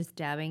maybe just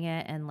dabbing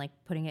it and like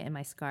putting it in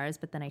my scars,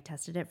 but then I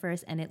tested it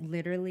first and it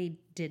literally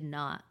did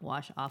not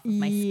wash off of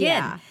my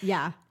skin.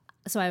 Yeah.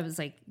 So I was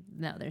like,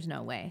 no, there's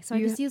no way. So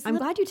I just used I'm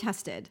glad you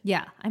tested.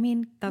 Yeah. I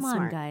mean, That's come on,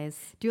 smart. guys.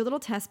 Do a little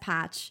test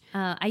patch.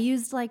 I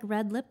used like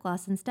red lip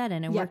gloss instead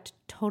and it Yeah. worked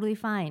totally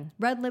fine.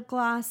 Red lip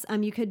gloss.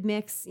 You could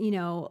mix,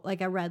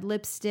 like a red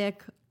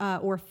lipstick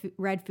or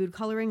red food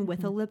coloring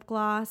with a lip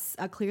gloss,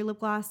 a clear lip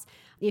gloss,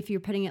 if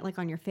you're putting it like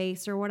on your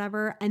face or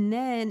whatever. And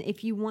then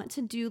if you want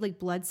to do like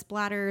blood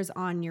splatters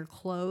on your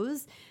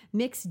clothes,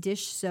 mix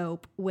dish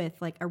soap with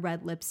like a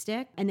red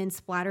lipstick and then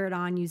splatter it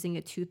on using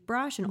a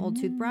toothbrush, an old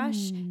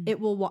toothbrush. It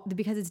will,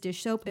 because it's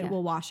dish soap, it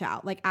will wash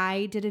out. Like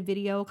I did a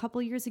video a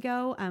couple years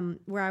ago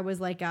where I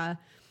was like a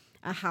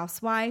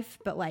housewife,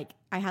 but like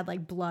I had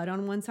like blood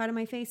on one side of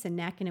my face and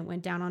neck, and it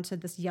went down onto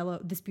this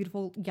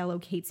beautiful yellow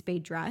Kate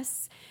Spade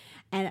dress.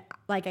 And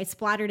like I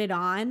splattered it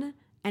on,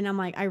 and I'm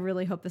like, I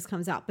really hope this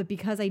comes out. But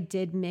because I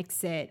did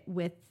mix it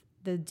with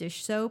the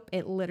dish soap,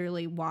 it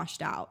literally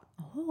washed out.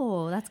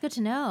 Oh, that's good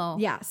to know.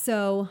 Yeah.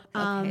 So,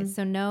 Okay,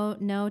 so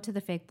no to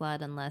the fake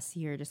blood unless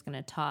you're just going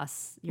to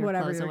toss your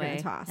Whatever clothes you're gonna away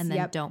toss, and then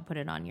yep. don't put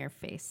it on your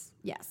face.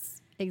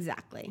 yes,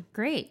 exactly.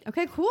 Great.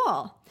 Okay,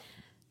 cool.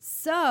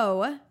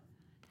 So,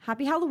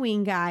 happy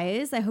Halloween,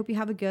 guys. I hope you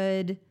have a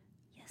good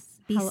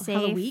Be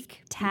safe.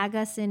 week. Tag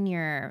us in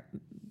your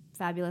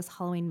fabulous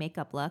Halloween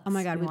makeup looks. Oh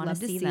my God, We we'd wanna love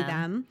to see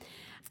them.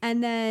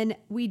 And then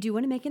we do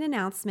want to make an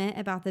announcement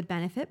about the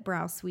Benefit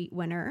Brow Suite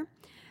winner.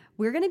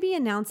 We're going to be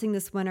announcing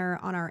this winner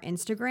on our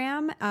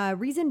Instagram.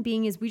 Reason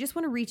being is we just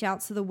want to reach out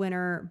to the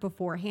winner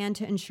beforehand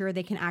to ensure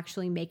they can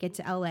actually make it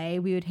to LA.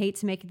 We would hate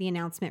to make the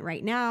announcement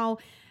right now,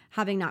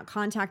 having not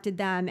contacted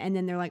them, and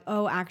then they're like,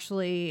 oh,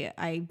 actually,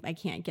 I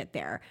can't get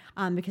there,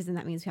 because then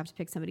that means we have to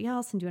pick somebody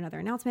else and do another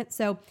announcement.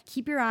 So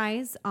keep your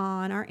eyes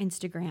on our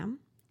Instagram,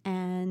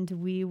 and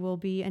we will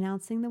be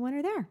announcing the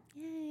winner there.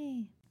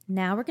 Yay.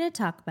 Now we're going to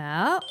talk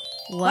about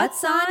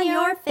what's on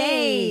your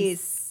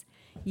face.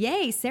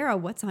 Yay, Sarah,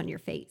 what's on your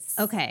face?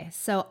 Okay,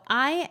 so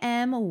I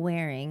am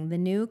wearing the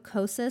new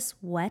Kosas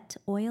Wet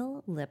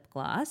Oil Lip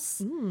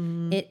Gloss.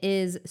 It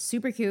is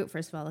super cute.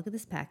 First of all, look at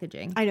this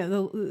packaging. I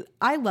know.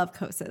 I love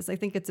Kosas. I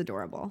think it's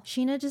adorable.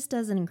 Sheena just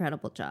does an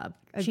incredible job.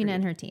 Sheena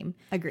and her team.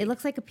 Agreed. It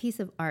looks like a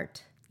piece of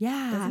art.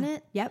 Yeah. Doesn't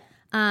it? Yep.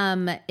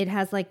 It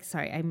has like,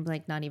 sorry, I'm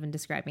like not even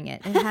describing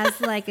it. It has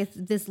like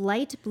this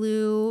light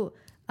blue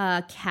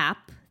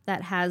cap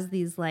that has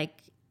these like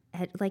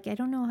I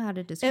don't know how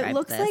to describe It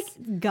looks this.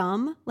 like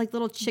gum, like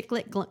little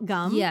chiclet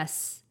gum.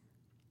 Yes.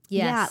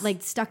 Yeah,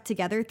 like stuck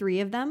together,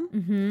 3 of them.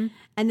 Mm-hmm.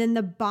 And then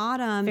the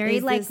bottom very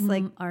is like this,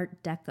 like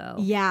Art Deco.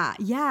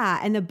 yeah.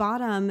 And the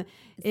bottom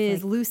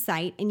is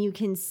lucite, and you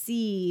can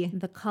see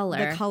The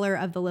color.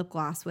 of the lip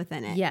gloss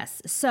within it.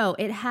 Yes. So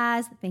it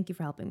has, thank you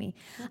for helping me.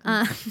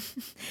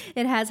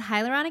 It has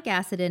hyaluronic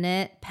acid in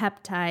it,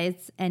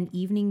 peptides, and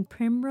evening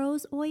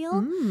primrose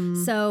oil.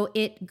 So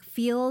it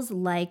feels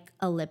like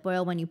a lip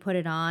oil when you put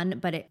it on,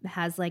 but it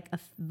has like a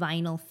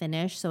vinyl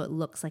finish, so it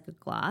looks like a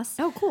gloss.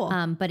 Oh, cool.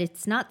 But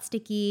it's not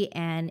sticky,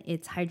 and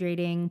it's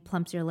hydrating,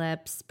 plumps your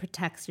lips,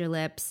 protects your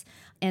lips.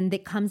 And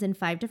it comes in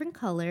 5 different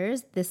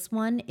colors. This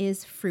one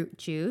is fruit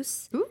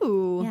juice.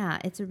 Ooh. Yeah,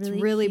 it's a really,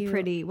 It's really cute.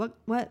 pretty. What?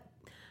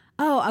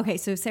 Oh, okay.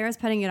 So Sarah's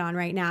putting it on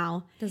right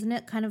now. Doesn't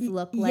it kind of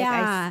look like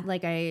yeah.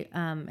 I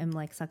am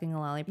like sucking a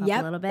lollipop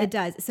Yep, a little bit? it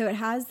does. So it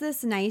has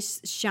this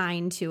nice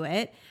shine to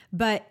it,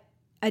 but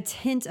a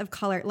tint of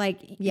color.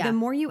 Like the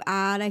more you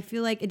add, I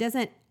feel like it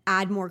doesn't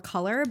add more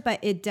color, but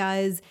it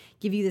does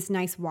give you this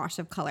nice wash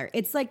of color.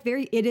 It's like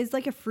it is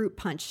like a fruit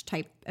punch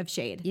type of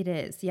shade. It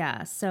is,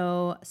 yeah.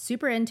 So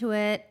super into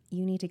it.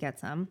 You need to get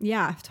some.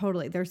 Yeah,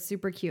 totally. They're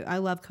super cute. I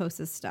love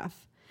Kosas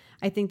stuff.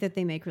 I think that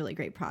they make really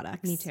great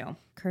products. Me too.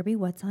 Kirby,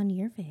 what's on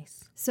your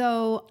face?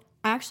 So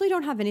I actually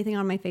don't have anything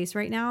on my face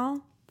right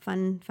now.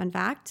 Fun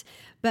fact.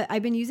 But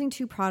I've been using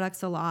 2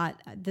 products a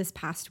lot this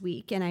past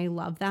week, and I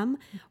love them.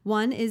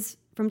 One is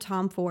from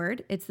Tom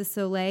Ford. It's the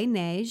Soleil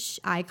Neige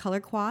Eye Color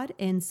Quad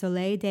in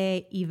Soleil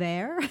de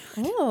Hiver.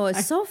 Oh,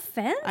 it's so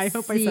fancy. I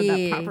hope I said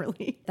that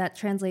properly. That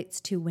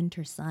translates to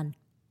winter sun.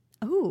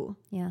 Oh,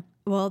 Yeah.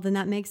 well, then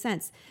that makes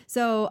sense.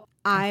 So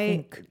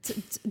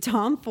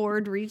Tom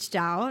Ford reached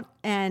out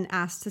and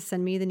asked to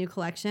send me the new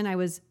collection. I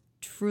was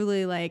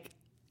truly like,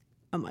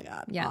 oh my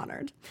God,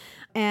 honored.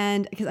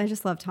 And because I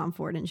just love Tom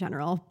Ford in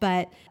general.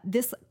 But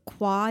this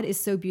quad is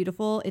so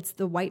beautiful. It's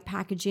the white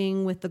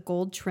packaging with the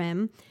gold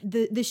trim.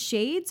 The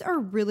shades are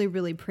really,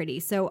 really pretty.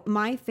 So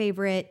my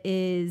favorite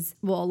is,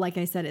 well, like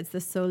I said, it's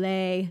the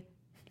Soleil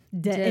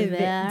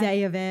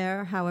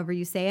d'Hiver, however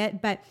you say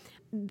it. But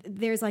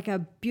there's like a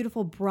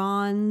beautiful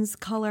bronze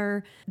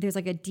color. There's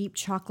like a deep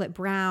chocolate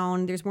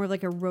brown. There's more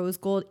like a rose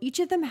gold. Each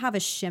of them have a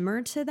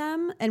shimmer to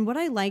them. And what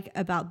I like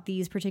about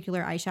these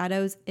particular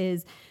eyeshadows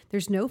is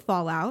there's no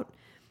fallout.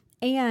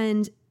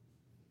 And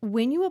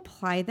when you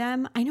apply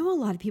them, I know a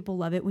lot of people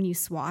love it when you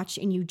swatch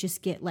and you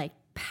just get like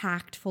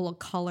packed full of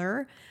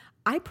color.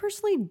 I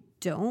personally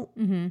don't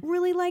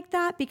really like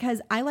that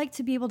because I like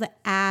to be able to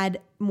add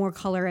more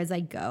color as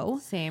I go.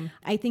 Same.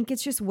 I think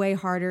it's just way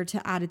harder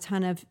to add a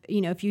ton of,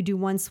 if you do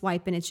one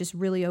swipe and it's just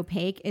really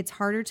opaque, it's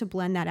harder to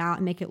blend that out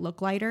and make it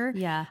look lighter.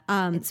 Yeah.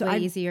 It's so way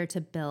easier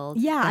to build.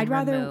 Yeah, than I'd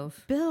rather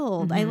remove.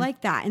 build. I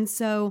like that. And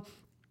so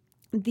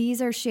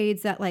these are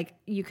shades that like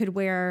you could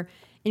wear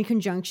in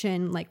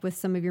conjunction like with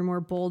some of your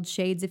more bold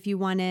shades if you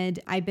wanted.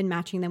 I've been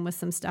matching them with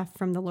some stuff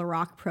from the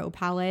Lorac Pro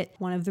palette,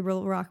 one of the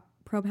Lorac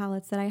Pro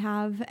palettes that I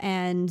have,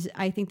 and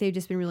I think they've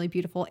just been really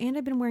beautiful, and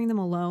I've been wearing them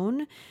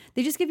alone.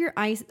 They just give your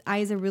eyes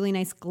a really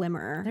nice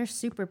glimmer. They're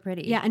super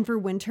pretty. Yeah, and for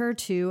winter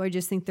too, I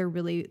just think they're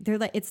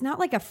like, it's not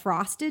like a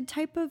frosted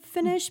type of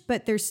finish,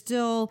 but there's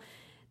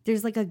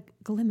like a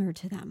glimmer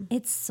to them.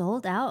 It's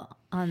sold out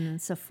on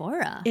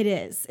Sephora. It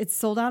is. It's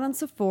sold out on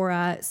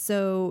Sephora,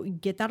 so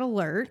get that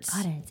alert.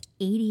 God, and it's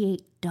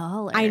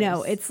 $88. I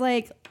know. It's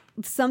like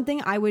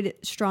something I would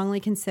strongly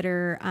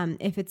consider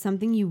if it's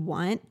something you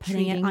want,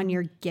 putting it on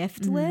your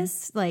gift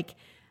list. Like,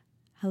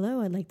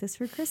 hello, I'd like this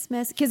for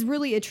Christmas. Because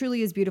really, it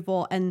truly is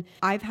beautiful. And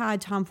I've had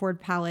Tom Ford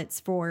palettes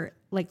for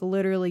like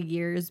literally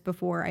years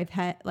before I've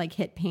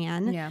hit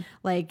pan. Yeah.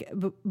 Like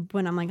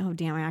when I'm like, oh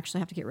damn, I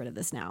actually have to get rid of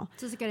this now.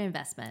 So it's a good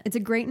investment. It's a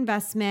great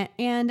investment,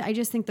 and I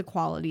just think the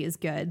quality is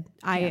good.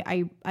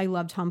 I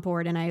love Tom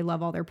Ford, and I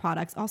love all their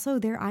products. Also,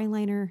 their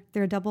eyeliner,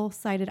 their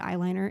double-sided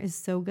eyeliner is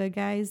so good,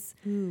 guys.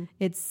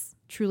 It's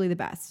truly the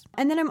best.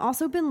 And then I've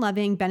also been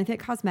loving Benefit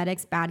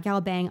Cosmetics Bad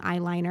Gal Bang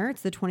eyeliner.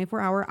 It's the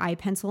 24-hour eye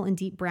pencil in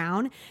deep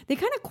brown. They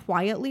kind of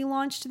quietly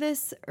launched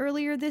this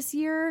earlier this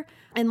year,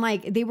 and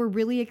like they were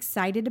really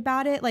excited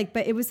about it. Like,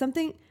 but it was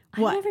something.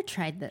 I never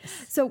tried this.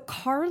 So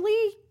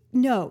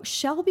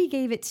Shelby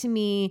gave it to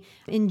me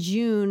in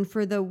June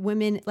for the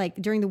women, like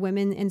during the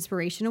Women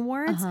Inspiration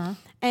Awards.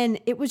 And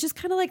it was just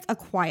kind of like a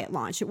quiet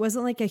launch. It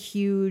wasn't like a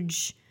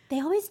huge. They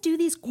always do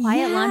these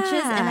quiet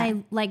launches, and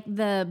I like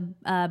the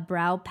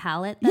brow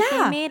palette that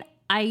they made.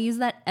 I use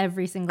that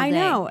every single day. I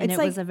know. And it's it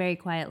like, was a very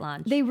quiet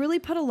launch. They really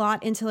put a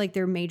lot into like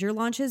their major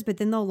launches, but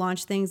then they'll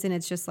launch things and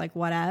it's just like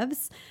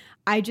whatevs.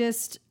 I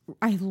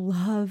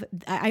love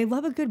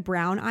a good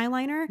brown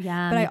eyeliner.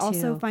 Yeah, but me I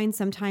also too. find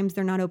sometimes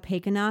they're not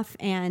opaque enough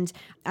and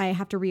I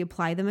have to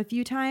reapply them a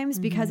few times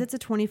because it's a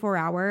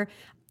 24-hour.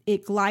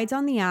 It glides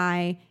on the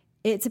eye.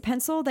 It's a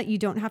pencil that you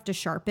don't have to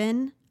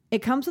sharpen.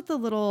 It comes with a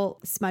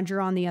little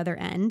smudger on the other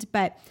end,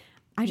 but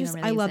I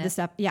love this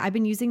stuff. Yeah, I've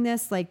been using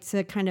this like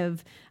to kind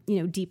of,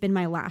 deepen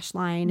my lash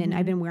line, and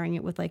I've been wearing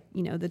it with like,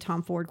 the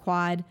Tom Ford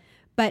quad,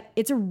 but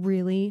it's a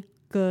really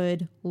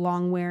good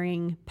long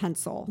wearing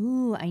pencil.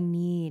 Ooh, I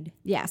need.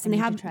 Yes, and they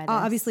have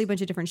obviously a bunch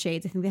of different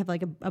shades. I think they have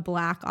like a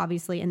black,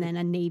 obviously, and then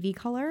a navy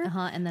color.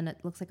 And then it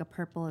looks like a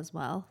purple as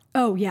well.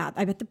 Oh yeah,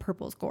 I bet the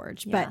purple's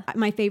gorge. Yeah. But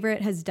my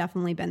favorite has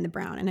definitely been the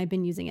brown, and I've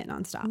been using it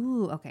nonstop.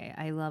 Ooh, okay.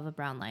 I love a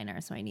brown liner,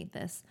 so I need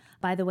this.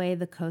 By the way,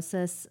 the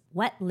Kosas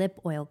Wet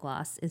Lip Oil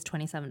Gloss is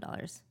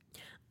 $27.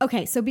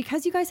 Okay, so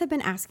because you guys have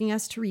been asking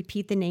us to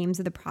repeat the names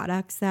of the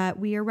products that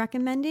we are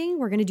recommending,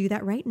 we're going to do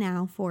that right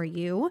now for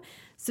you.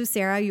 So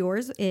Sarah,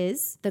 yours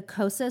is? The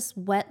Kosas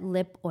Wet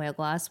Lip Oil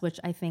Gloss,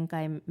 which I think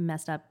I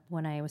messed up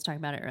when I was talking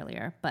about it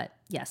earlier, but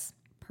yes.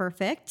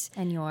 Perfect.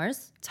 And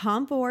yours?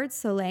 Tom Ford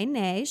Soleil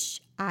Neige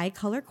Eye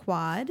Color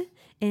Quad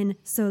in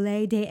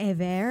Soleil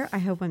d'Hiver. I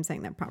hope I'm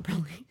saying that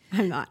properly.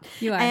 I'm not.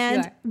 You are.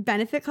 And you are.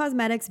 Benefit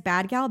Cosmetics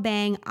Bad Gal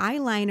Bang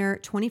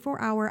Eyeliner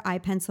 24-hour eye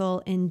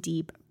pencil in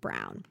deep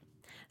brown.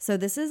 So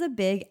this is a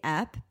big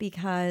ep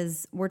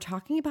because we're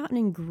talking about an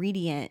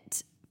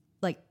ingredient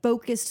like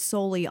focused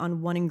solely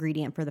on one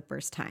ingredient for the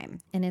first time.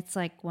 And it's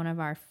like one of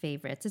our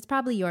favorites. It's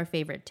probably your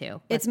favorite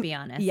too. Let's be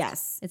honest.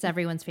 Yes. It's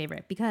everyone's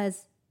favorite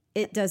because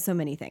it does so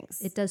many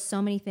things. It does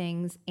so many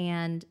things.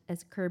 And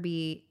as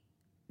Kirby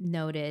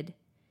noted,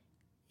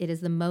 it was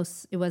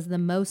the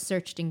most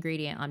searched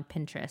ingredient on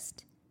Pinterest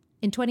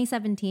in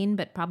 2017,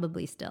 but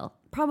probably still.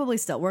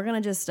 We're going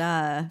to just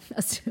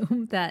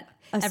assume that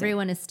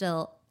everyone is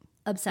still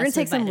obsessed We're going to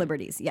take with some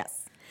liberties.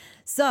 Yes.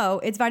 So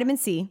it's vitamin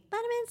C.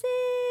 Vitamin C.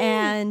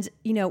 And,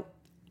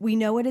 we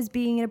know it as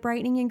being a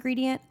brightening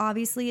ingredient.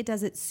 Obviously, it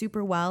does it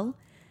super well.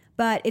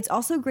 But it's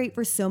also great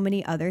for so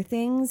many other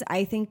things.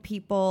 I think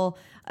people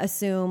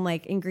assume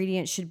like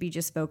ingredients should be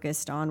just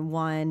focused on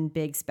one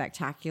big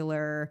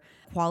spectacular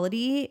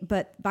quality,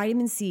 but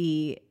vitamin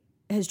C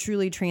has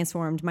truly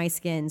transformed my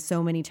skin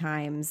so many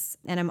times,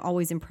 and I'm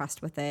always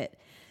impressed with it.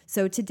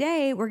 So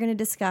today we're going to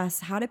discuss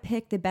how to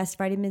pick the best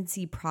vitamin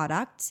C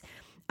product,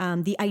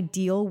 the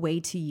ideal way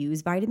to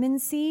use vitamin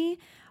C,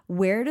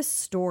 where to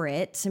store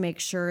it to make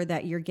sure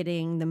that you're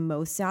getting the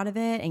most out of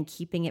it and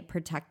keeping it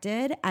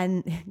protected.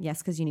 And yes,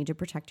 because you need to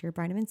protect your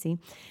vitamin C.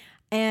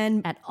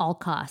 And At all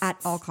costs. at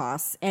all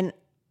costs. And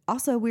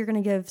also we're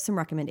going to give some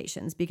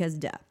recommendations because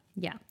duh.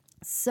 Yeah.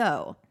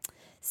 So,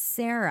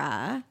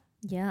 Sarah,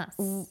 Yes.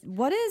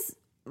 what is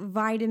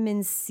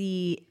vitamin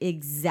C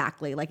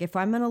exactly? Like if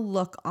I'm going to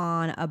look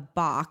on a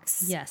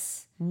box,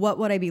 Yes. what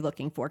would I be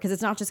looking for? Because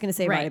it's not just going to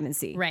say vitamin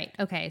C. Right.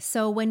 Okay.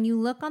 So when you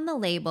look on the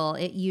label,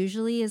 it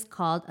usually is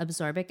called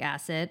absorbic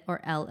acid or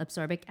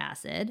L-absorbic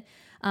acid,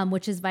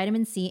 which is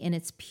vitamin C in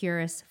its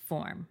purest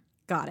form.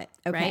 Got it.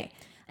 Okay. Right.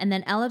 And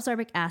then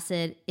L-absorbic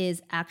acid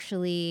is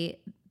actually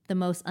the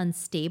most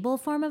unstable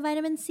form of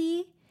vitamin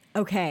C.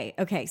 Okay.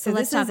 So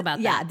let's this talk is, about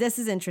yeah, that. this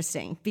is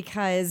interesting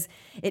because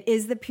it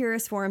is the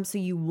purest form. So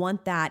you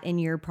want that in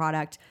your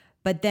product,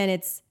 but then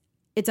it's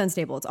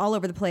unstable. It's all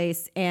over the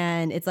place.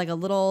 And it's like a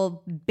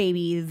little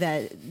baby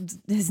that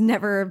is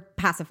never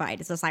pacified.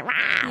 It's just like,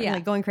 rah, Yeah.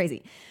 like going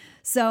crazy.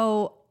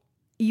 So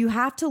you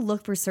have to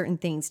look for certain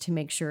things to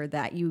make sure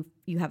that you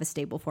have a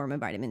stable form of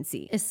vitamin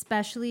C.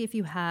 Especially if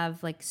you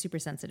have like super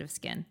sensitive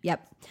skin.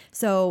 Yep.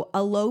 So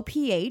a low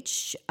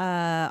pH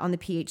on the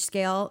pH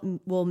scale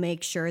will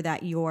make sure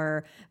that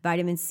your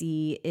vitamin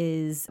C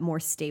is more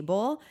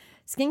stable.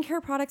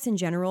 Skincare products in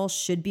general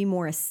should be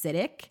more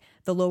acidic.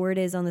 The lower it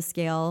is on the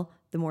scale,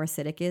 the more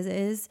acidic it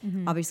is.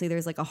 Obviously,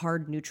 there's like a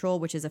hard neutral,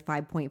 which is a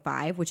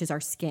 5.5, which is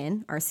our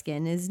skin. Our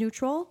skin is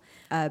neutral,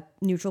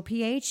 neutral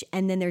pH.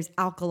 And then there's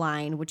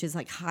alkaline, which is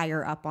like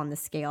higher up on the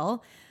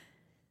scale.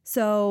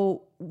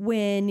 So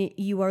when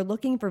you are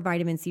looking for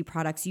vitamin C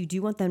products, you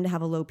do want them to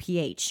have a low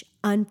pH.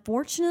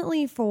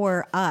 Unfortunately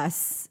for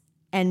us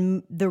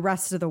and the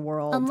rest of the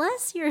world,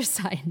 Unless you're a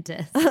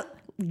scientist.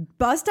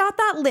 bust out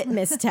that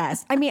litmus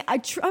test. I mean,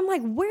 I'm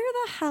like, where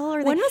the hell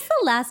are they? When was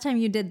the last time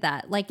you did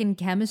that? Like in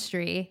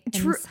chemistry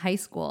in high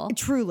school?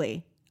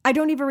 Truly. I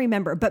don't even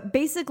remember. But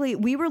basically,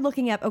 we were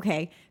looking at,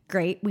 okay,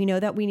 great. We know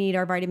that we need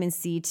our vitamin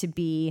C to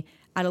be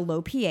at a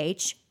low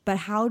pH. But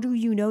how do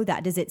you know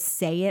that? Does it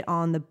say it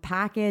on the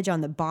package,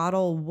 on the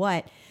bottle?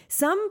 What?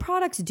 Some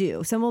products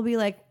do. Some will be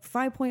like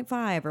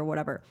 5.5 or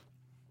whatever.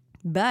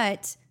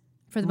 But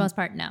For the most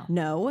part, no.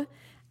 no.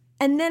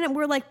 And then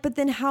we're like, but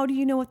then how do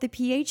you know what the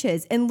pH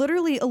is? And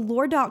literally,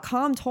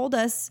 Allure.com told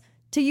us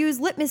to use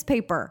litmus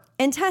paper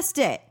and test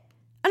it.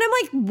 And I'm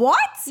like,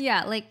 what?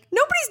 Yeah, like,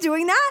 Nobody's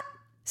doing that.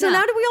 So No.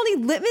 now do we all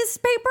need litmus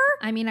paper?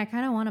 I mean, I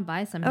kind of want to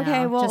buy some Okay,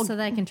 now well, just so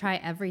that I can try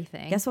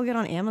everything. Guess we'll get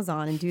on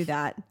Amazon and do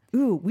that.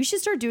 Ooh, we should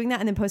start doing that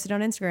and then post it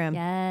on Instagram.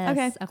 Yes.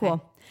 Okay,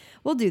 cool.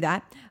 We'll do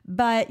that.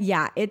 But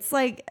yeah, it's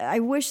like, I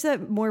wish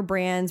that more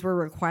brands were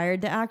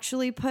required to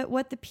actually put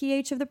what the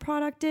pH of the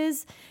product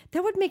is.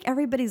 That would make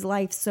everybody's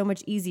life so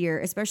much easier,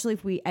 especially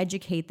if we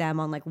educate them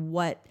on like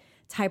what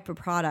type of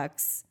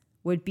products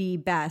would be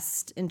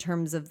best in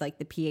terms of like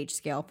the pH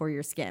scale for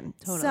your skin.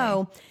 Totally.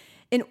 So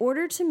in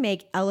order to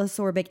make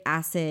L-ascorbic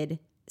acid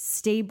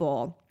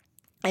stable,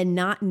 and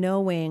not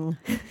knowing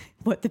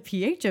what the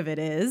pH of it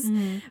is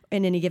in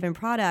any given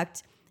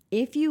product,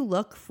 if you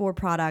look for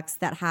products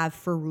that have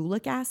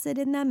ferulic acid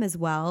in them as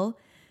well,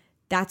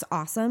 that's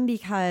awesome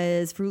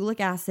because ferulic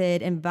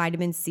acid and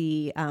vitamin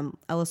C,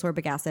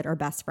 L-ascorbic acid, are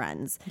best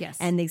friends. Yes.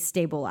 And they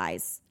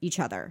stabilize each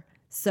other.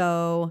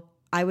 So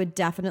I would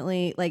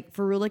definitely, like,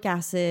 ferulic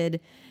acid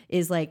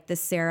is like the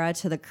Sarah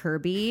to the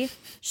Kirby.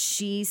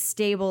 She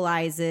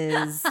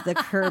stabilizes the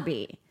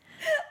Kirby.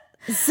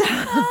 So,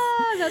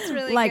 That's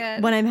really like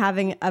good. when I'm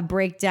having a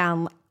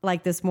breakdown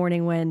like this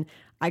morning when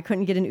I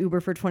couldn't get an Uber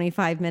for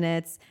 25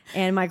 minutes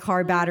and my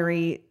car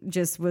battery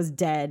just was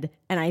dead.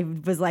 And I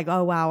was like,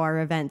 oh, wow,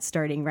 our event's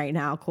starting right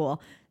now. Cool.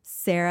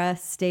 Sarah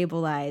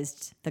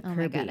stabilized the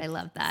Kirby. Oh my God, I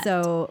love that.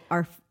 So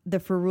the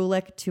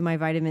ferulic to my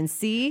vitamin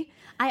C.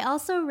 I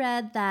also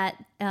read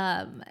that,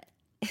 I'm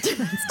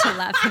still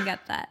laughing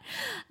at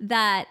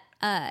that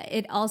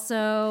it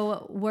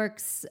also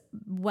works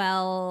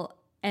well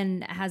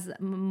and has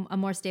a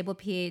more stable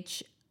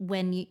pH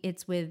when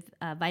it's with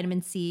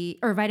vitamin C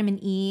or vitamin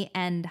E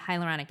and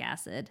hyaluronic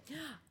acid.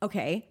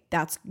 Okay,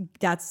 that's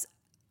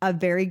a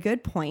very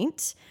good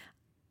point.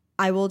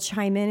 I will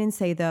chime in and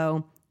say,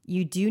 though,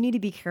 you do need to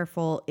be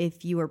careful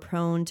if you are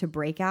prone to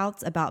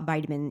breakouts about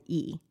vitamin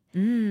E.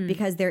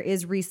 Because there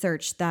is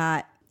research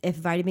that if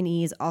vitamin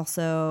E is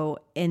also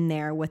in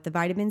there with the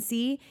vitamin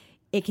C,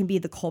 it can be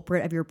the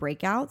culprit of your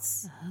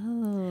breakouts.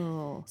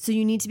 Oh. So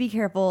you need to be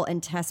careful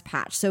and test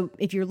patch. So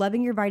if you're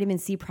loving your vitamin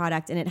C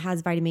product and it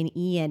has vitamin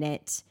E in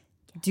it,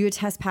 do a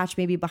test patch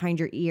maybe behind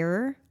your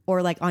ear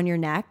or like on your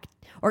neck,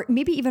 or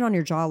maybe even on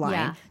your jawline,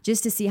 Yeah.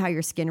 just to see how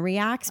your skin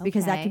reacts,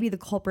 because that Okay. could be the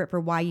culprit for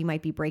why you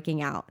might be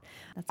breaking out.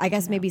 I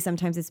guess maybe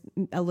sometimes it's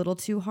a little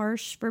too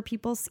harsh for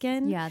people's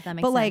skin. Yeah, that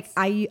makes But like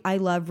sense. I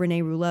love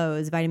Renee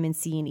Rouleau's vitamin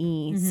C and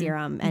E Mm-hmm.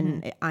 serum,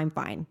 and I'm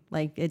fine.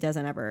 Like it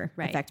doesn't ever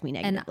affect me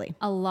negatively. And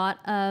a lot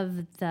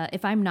of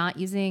if I'm not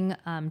using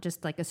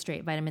just like a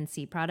straight vitamin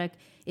C product,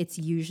 it's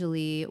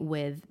usually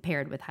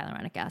paired with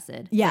hyaluronic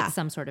acid. Yeah. Like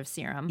some sort of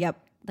serum. Yep,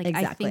 Like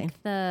exactly. I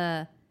think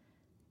the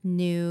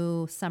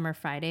new Summer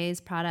Fridays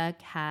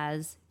product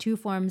has 2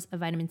 forms of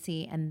vitamin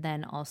C and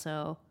then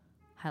also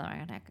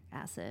hyaluronic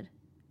acid.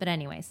 But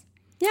anyways,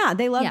 Yeah,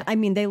 they love. Yeah. I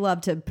mean, they love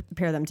to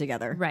pair them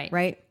together. right.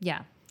 Right.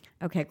 Yeah.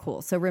 Okay,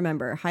 cool. So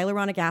remember,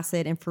 hyaluronic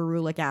acid and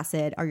ferulic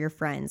acid are your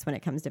friends when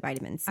it comes to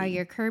vitamin C. Are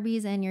your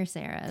Kirby's and your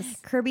Sarah's.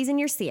 Kirby's and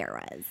your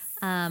Sierras.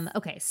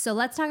 Okay, so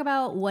let's talk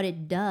about what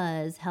it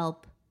does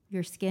help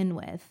your skin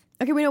with.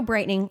 Okay, we know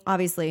brightening,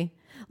 obviously.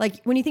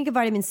 Like when you think of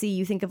vitamin C,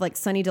 you think of like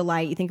Sunny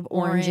Delight, you think of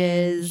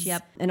oranges, Orange,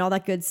 yep. and all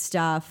that good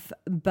stuff.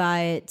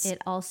 But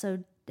It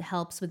also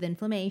helps with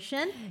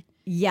inflammation.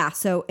 yeah,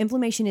 so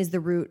inflammation is the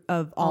root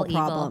of all All evil.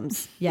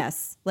 problems.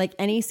 Yes, like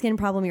any skin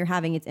problem you're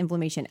having, it's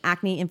inflammation,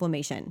 acne,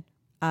 inflammation,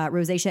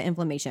 rosacea,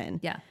 inflammation,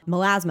 Yeah.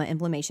 melasma,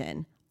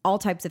 inflammation, all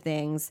types of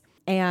things.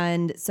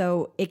 And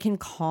so it can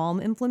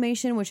calm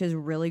inflammation, which is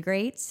really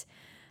great.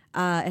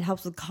 It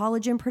helps with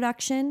collagen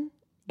production.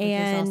 Which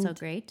and is also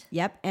great.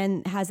 Yep,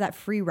 and has that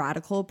free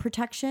radical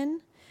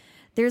protection.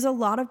 There's a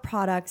lot of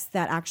products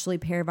that actually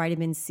pair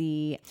vitamin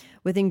C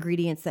with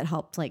ingredients that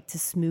help like to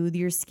smooth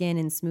your skin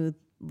and smooth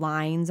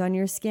lines on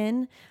your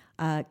skin.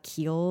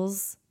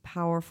 Kiehl's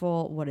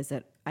powerful, what is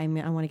it? I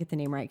want to get the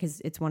name right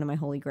because it's one of my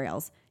holy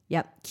grails.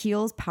 Yep,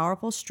 Kiehl's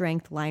Powerful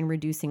Strength Line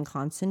Reducing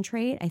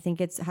Concentrate. I think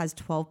it has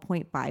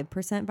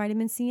 12.5%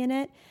 vitamin C in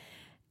it.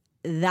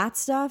 That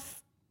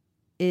stuff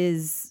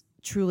is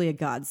truly a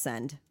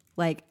godsend.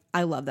 Like,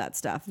 I love that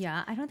stuff.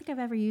 Yeah, I don't think I've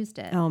ever used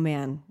it. Oh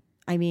man.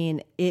 I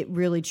mean, it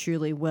really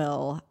truly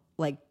will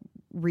like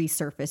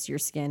resurface your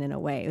skin in a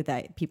way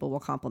that people will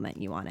compliment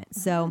you on it.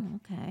 So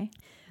Okay.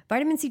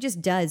 vitamin C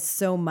just does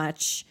so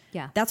much.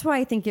 Yeah. That's why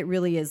I think it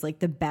really is like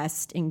the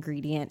best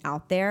ingredient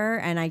out there.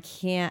 And I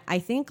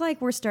think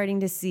like we're starting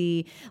to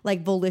see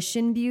like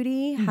Volition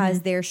Beauty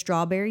has their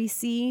strawberry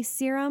C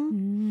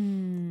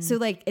serum. So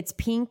like it's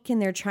pink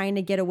and they're trying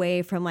to get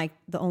away from like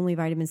the only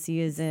vitamin C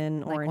is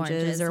in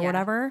oranges or yeah.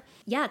 whatever.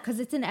 Yeah,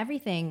 because it's in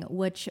everything,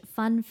 which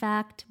fun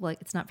fact, well,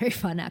 it's not very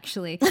fun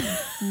actually.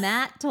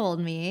 Matt told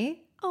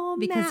me. Oh,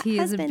 because Matt, he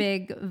is a husband.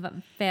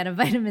 big fan of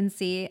vitamin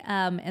C,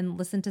 and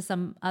listened to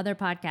some other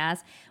podcasts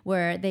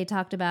where they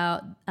talked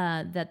about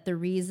that the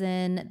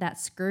reason that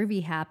scurvy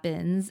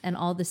happens and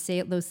all the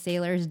those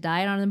sailors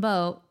died on the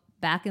boat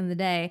back in the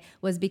day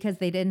was because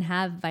they didn't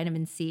have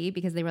vitamin C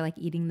because they were like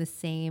eating the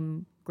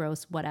same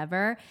gross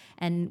whatever.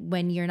 And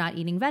when you're not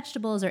eating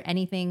vegetables or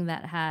anything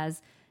that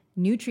has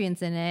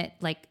nutrients in it,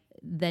 like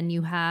then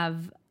you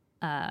have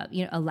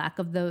a lack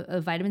of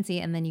the vitamin C,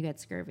 and then you get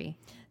scurvy.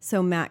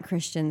 So Matt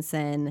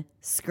Christensen,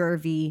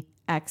 scurvy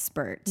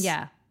expert.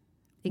 Yeah,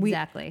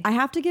 exactly. I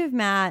have to give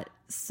Matt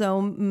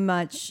so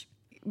much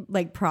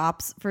like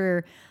props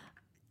for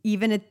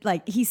even it,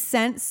 like he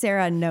sent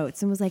Sarah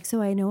notes and was like,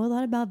 so I know a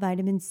lot about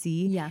vitamin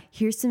C. Yeah.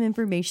 Here's some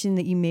information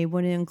that you may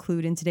want to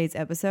include in today's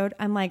episode.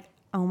 I'm like,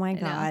 oh my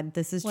God,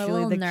 this is What a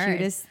truly the little nerd.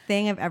 cutest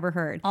thing I've ever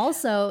heard.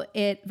 Also,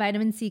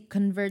 vitamin C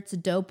converts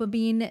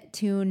dopamine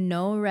to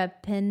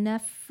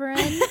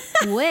norepinephrine,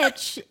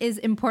 which is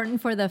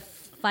important for the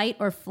fight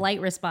or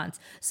flight response.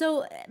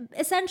 So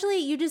essentially,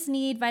 you just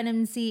need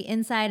vitamin C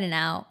inside and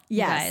out,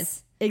 you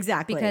guys,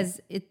 exactly.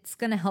 because it's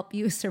going to help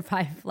you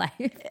survive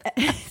life,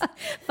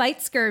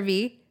 fight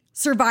scurvy.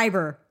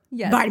 Survivor,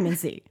 Yes. vitamin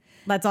C.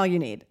 That's all you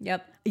need.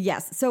 Yep.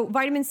 Yes. So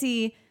vitamin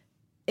C,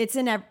 it's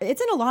in a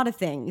lot of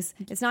things.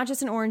 It's not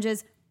just in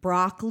oranges,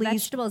 broccoli,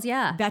 Vegetables,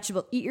 yeah.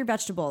 Eat your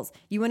vegetables.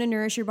 You want to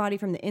nourish your body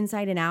from the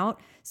inside and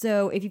out.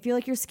 So if you feel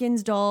like your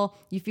skin's dull,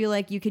 you feel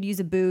like you could use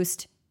a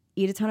boost,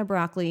 eat a ton of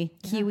broccoli.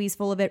 Kiwis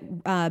full of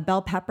it.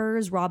 Bell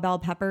peppers, raw bell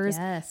peppers.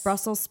 Yes.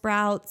 Brussels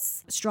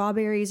sprouts.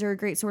 Strawberries are a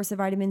great source of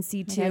vitamin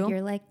C My too. God,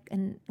 you're like,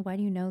 and why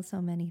do you know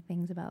so many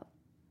things about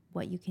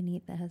what you can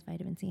eat that has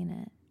vitamin C in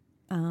it?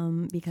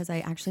 Because I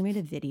actually made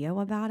a video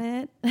about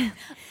it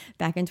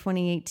back in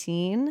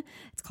 2018.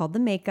 It's called The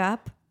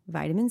Makeup,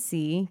 vitamin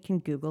C. You can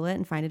Google it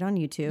and find it on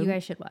YouTube. You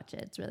guys should watch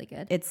it. It's really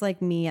good. It's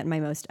like me at my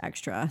most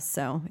extra,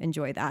 so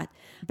enjoy that.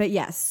 But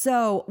yes,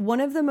 so one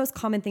of the most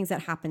common things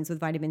that happens with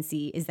vitamin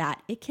C is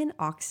that it can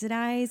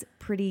oxidize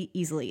pretty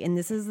easily, and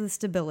this is the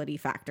stability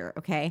factor,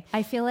 okay?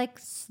 I feel like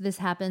this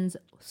happens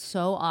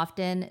so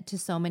often to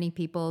so many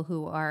people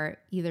who are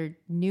either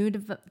new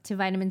to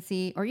vitamin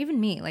C or even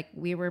me. Like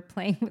we were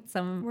playing with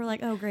some. We're like,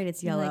 oh great,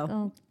 it's You're yellow. like,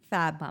 oh,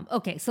 Fab. bomb.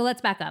 Okay, so let's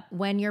back up.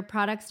 When your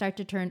products start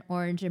to turn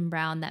orange and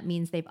brown, that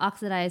means they've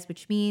oxidized,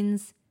 which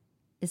means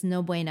it's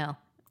no bueno.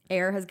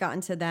 Air has gotten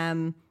to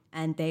them,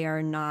 and they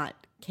are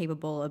not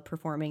capable of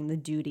performing the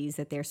duties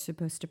that they're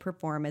supposed to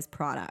perform as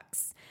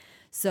products.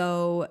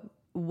 So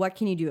what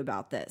can you do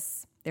about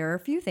this? There are a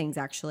few things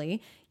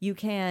actually. You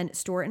can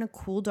store it in a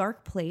cool,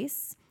 dark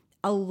place.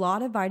 A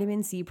lot of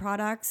vitamin C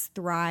products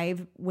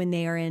thrive when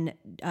they are in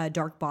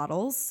dark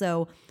bottles.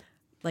 So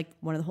like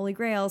one of the holy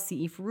grails,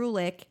 CE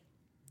Ferulic,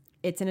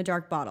 it's in a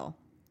dark bottle,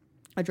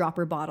 a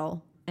dropper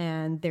bottle.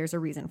 And there's a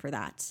reason for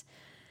that.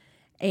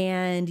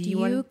 And Do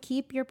you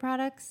keep your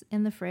products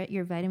in the fridge,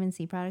 your vitamin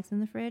C products in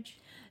the fridge?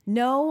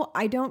 No,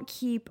 I don't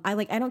keep. I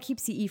don't keep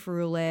CE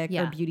Ferulic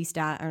Yeah. or Beauty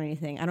Stat or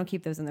anything. I don't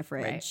keep those in the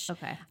fridge. Right,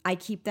 okay. I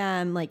keep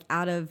them like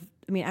out of.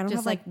 I mean, I don't Just,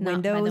 have like like,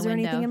 not by the windows or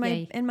anything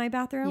window. in my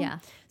bathroom. Yeah.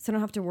 So I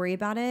don't have to worry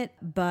about it.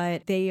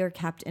 But they are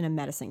kept in a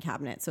medicine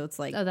cabinet, so it's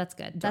like Oh, that's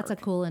good. That's a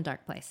cool and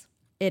dark place.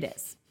 it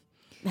is.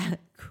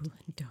 Cool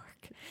and dark.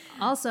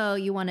 Also,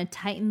 you want to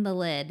tighten the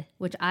lid,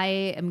 which I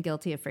am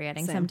guilty of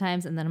forgetting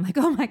sometimes. And then I'm like,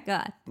 oh my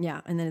God.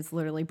 Yeah, and then it's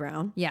literally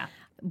brown. Yeah.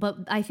 But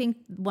I think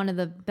one of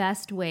the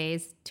best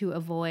ways to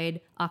avoid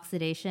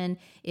oxidation,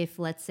 if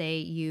let's say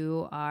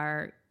you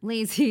are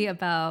lazy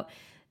about,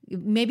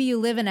 maybe you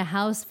live in a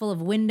house full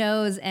of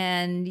windows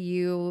and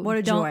you What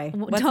a don't, joy.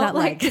 What's don't that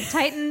like? to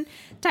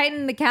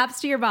tighten the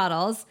caps to your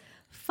bottles,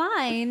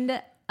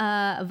 find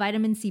a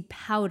vitamin C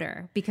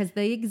powder because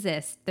they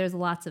exist. There's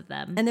lots of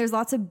them. And there's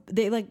lots of,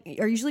 they like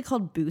are usually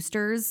called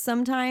boosters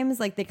sometimes.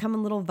 Like they come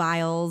in little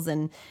vials,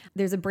 and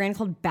there's a brand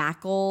called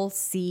Backle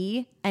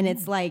C, and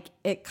it's like,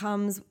 it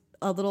comes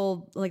a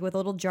little, like with a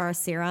little jar of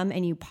serum,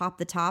 and you pop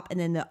the top, and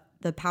then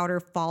the powder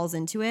falls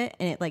into it,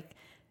 and it like,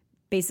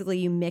 basically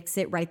you mix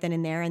it right then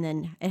and there, and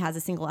then it has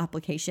a single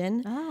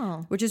application,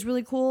 which is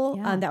really cool.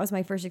 Yeah. That was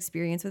my first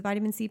experience with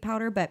vitamin C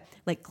powder, but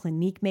like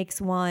Clinique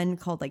makes one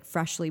called like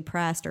Freshly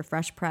Pressed or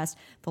Fresh Pressed.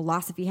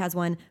 Philosophy has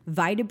one.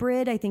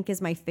 Vitabrid, I think,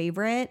 is my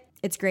favorite.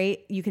 It's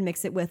great. You can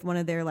mix it with one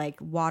of their like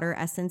water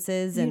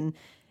essences, and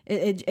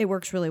it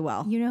works really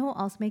well. You know who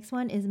else makes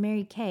one is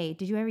Mary Kay.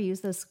 Did you ever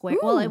use those square?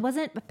 Well, it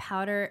wasn't a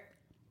powder.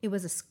 It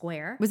was a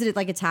square. Was it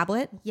like a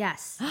tablet?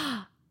 Yes.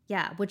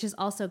 Yeah, which is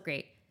also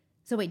great.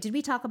 So wait, did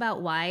we talk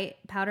about why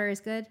powder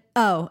is good?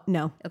 Oh,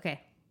 no.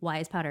 Okay. Why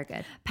is powder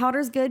good?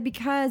 Powder's good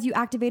because you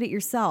activate it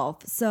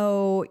yourself.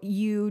 So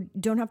you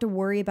don't have to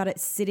worry about it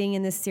sitting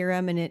in the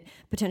serum and it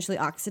potentially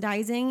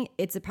oxidizing.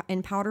 It's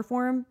in powder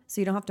form,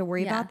 so you don't have to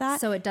worry about that.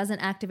 So it doesn't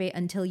activate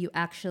until you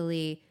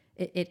actually,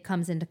 it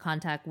comes into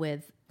contact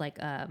with like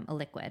a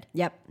liquid.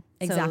 Yep,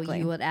 exactly. So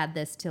you would add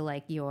this to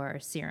like your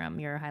serum,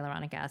 your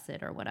hyaluronic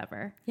acid or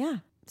whatever. Yeah,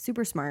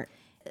 super smart.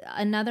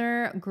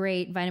 Another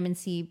great vitamin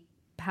C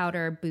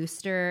powder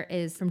booster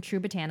is from True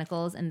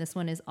Botanicals, and this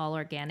one is all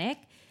organic.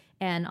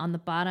 And on the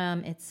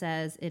bottom, it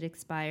says it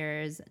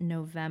expires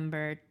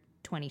November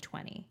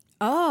 2020.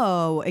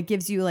 Oh, it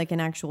gives you like an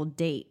actual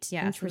date.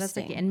 Yeah, so that's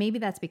Interesting. like, and maybe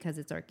that's because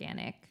it's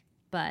organic.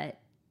 But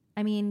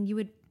I mean, you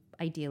would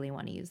ideally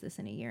want to use this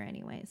in a year,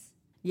 anyways.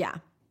 Yeah.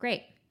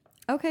 Great.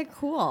 Okay,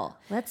 cool.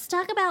 Let's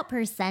talk about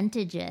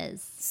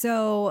percentages.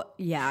 So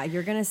yeah,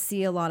 you're gonna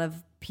see a lot of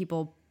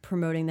people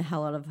promoting the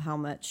hell out of how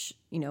much,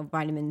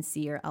 vitamin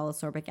C or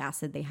L-ascorbic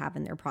acid they have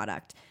in their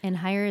product. And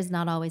higher is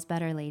not always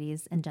better,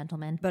 ladies and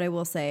gentlemen. But I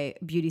will say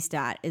Beauty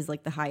Stat is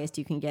like the highest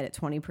you can get at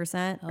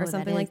 20% or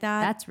something like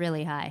that. That's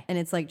really high. And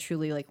it's like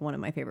truly like one of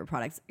my favorite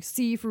products.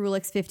 CE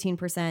Ferulic's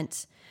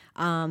 15%.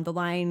 The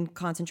line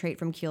concentrate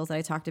from Kiehl's that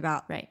I talked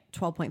about, Right.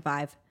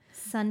 12.5.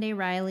 Sunday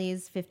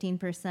Riley's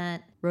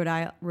 15%.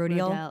 Rhodial.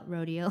 Rhodial.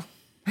 Rhodial.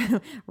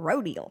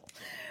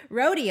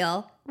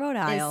 Rhodial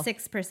Rhodial. is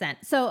 6%.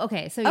 So,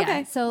 okay. So, yeah.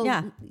 Okay, So,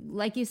 yeah.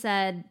 like you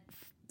said,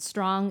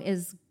 strong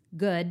is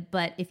good.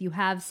 But if you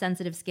have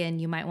sensitive skin,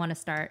 you might want to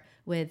start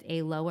with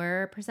a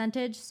lower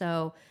percentage.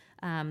 So,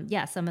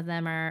 some of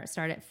them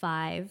start at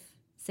 5,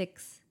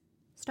 6.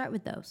 Start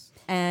with those.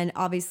 And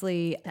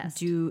obviously Test.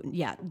 do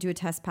a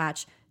test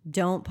patch.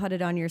 Don't put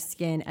it on your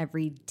skin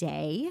every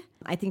day.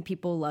 I think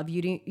people love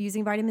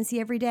using vitamin C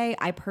every day.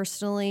 I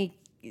personally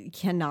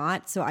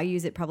cannot. So I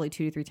use it probably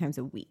 2 to 3 times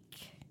a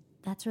week.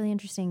 That's really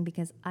interesting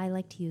because I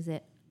like to use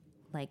it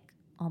like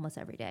almost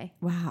every day.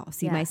 Wow.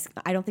 See, Yeah.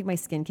 I don't think my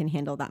skin can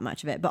handle that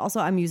much of it. But also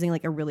I'm using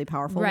like a really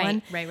powerful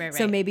one. Right.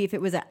 So maybe if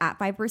it was at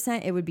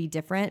 5%, it would be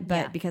different. But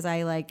Yeah. because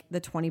I like the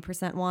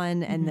 20%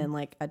 one and then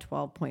like a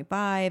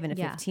 12.5 and a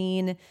Yeah.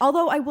 15.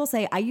 Although I will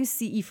say I use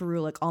CE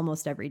Ferulic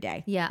almost every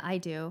day. Yeah, I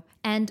do.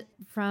 And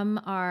from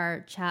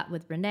our chat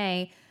with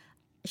Renee,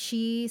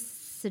 she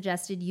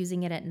suggested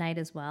using it at night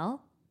as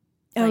well.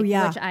 Oh,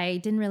 yeah. Which I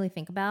didn't really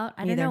think about.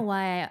 I don't Neither. know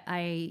why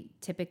I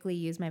typically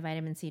use my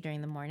vitamin C during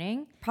the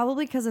morning.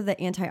 Probably because of the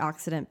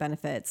antioxidant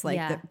benefits, like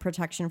Yeah. the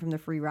protection from the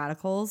free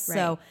radicals. Right.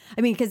 So,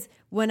 I mean, because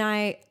when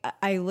I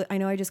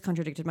know I just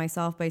contradicted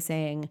myself by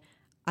saying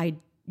I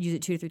use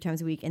it 2 to 3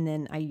 times a week and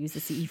then I use the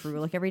CE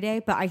Ferulic every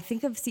day. But I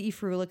think of CE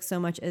Ferulic so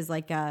much as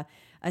like a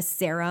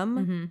serum.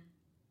 Mm-hmm.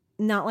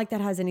 Not like that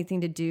has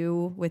anything to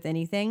do with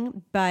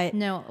anything, but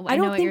No, I I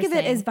know don't what think you're of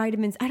it as saying.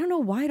 vitamins. I don't know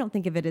why I don't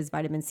think of it as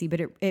vitamin C, but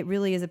it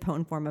really is a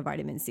potent form of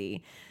vitamin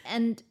C.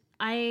 And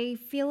I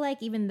feel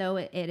like even though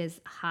it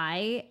is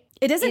high,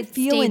 It doesn't it's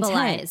feel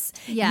stabilized.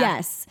 intense. Yeah.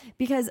 Yes.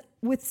 Because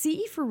with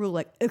CE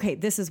Ferulic, okay,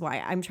 this is why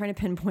I'm trying to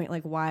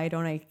pinpoint why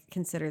don't I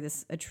consider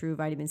this a true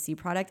vitamin C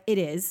product? It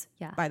is,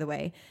 Yeah. by the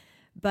way.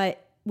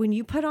 But when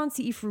you put on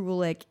CE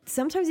Ferulic,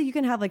 sometimes you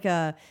can have like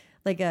a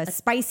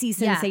spicy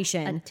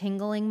sensation. Yeah, a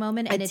tingling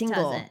moment, and a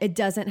tingle. Doesn't. It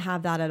doesn't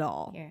have that at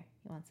all. Here,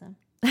 you want some?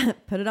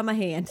 Put it on my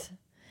hand.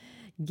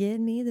 Give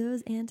me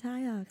those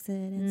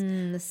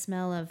antioxidants. The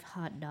smell of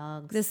hot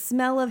dogs. The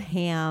smell of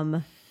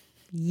ham.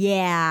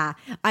 Yeah.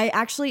 I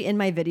actually, in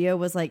my video,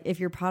 was like, if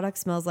your product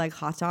smells like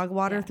hot dog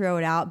water, throw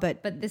it out.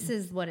 But this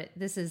is what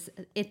this is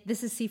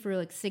CE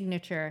Ferulic's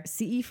signature.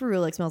 CE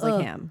Ferulic smells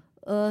like ham.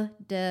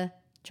 The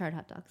charred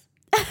hot dogs.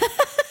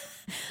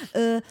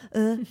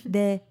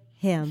 The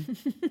ham.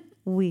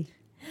 We.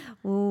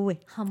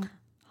 Hum.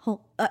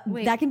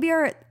 Wait. That could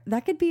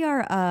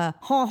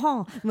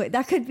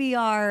be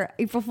our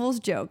April Fool's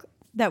joke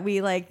that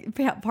we like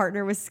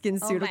partner with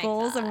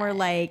SkinCeuticals and we're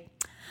like,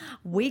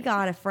 we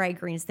got a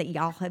fragrance that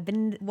y'all have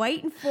been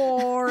waiting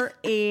for.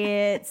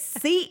 It's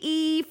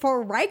CE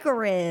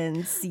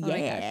fragrance.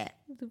 Yeah.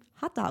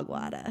 Hot dog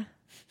water.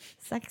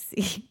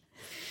 Sexy.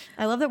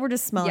 I love that we're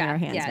just smelling our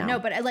hands now. Yeah, no,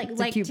 but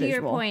like to visual.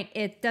 your point,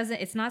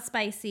 it's not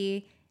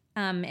spicy,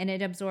 and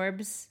it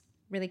absorbs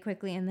really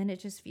quickly, and then it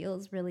just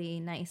feels really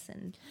nice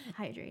and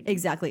hydrated.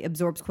 Exactly.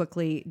 Absorbs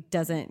quickly,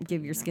 doesn't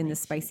give your skin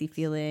this spicy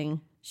feeling.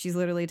 She's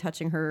literally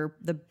touching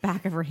the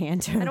back of her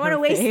hand to I don't want to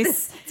waste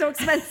this. It's so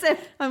expensive.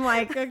 I'm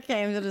like,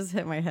 okay, I'm going to just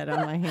hit my head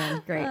on my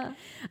hand. Great.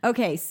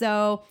 Okay,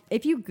 so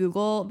if you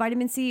Google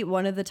vitamin C,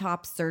 one of the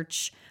top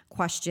search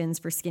questions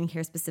for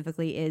skincare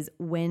specifically is,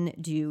 when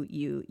do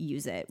you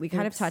use it? We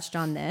kind of touched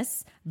on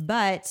this,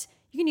 but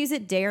you can use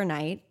it day or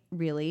night,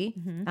 really.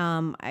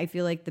 I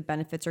feel like the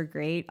benefits are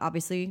great.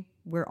 Obviously,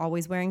 we're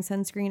always wearing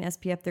sunscreen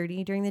SPF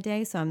 30 during the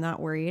day, so I'm not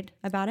worried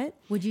about it.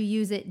 Would you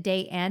use it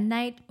day and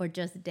night, or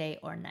just day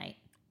or night?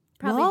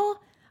 Probably. Well,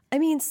 I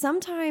mean,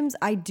 sometimes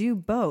I do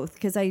both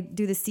because I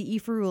do the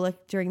CE Ferulic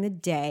during the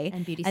day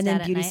And Beauty then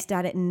Stat at Beauty night.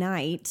 Stat at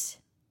night.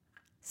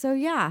 So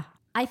yeah,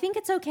 I think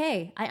it's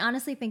okay. I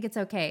honestly think it's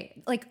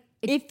okay. Like,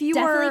 it If you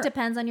definitely are-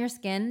 depends on your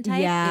skin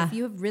type. Yeah. If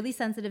you have really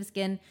sensitive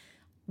skin,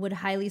 would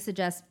highly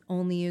suggest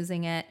only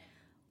using it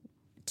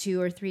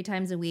 2 or 3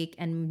 times a week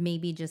and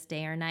maybe just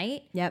day or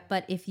night. Yep.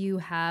 But if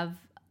your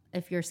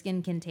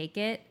skin can take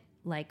it,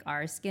 like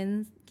our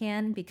skin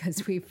can,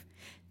 because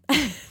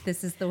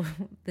this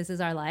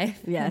is our life.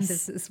 Yes. And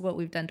this is what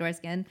we've done to our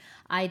skin.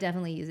 I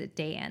definitely use it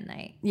day and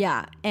night.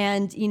 yeah,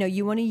 and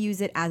you want to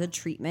use it as a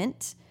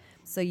treatment.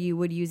 So you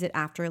would use it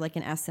after like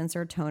an essence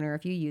or a toner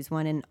if you use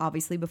one, and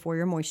obviously before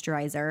your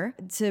moisturizer.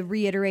 To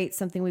reiterate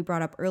something we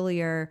brought up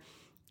earlier,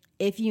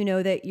 if you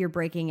know that you're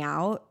breaking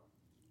out,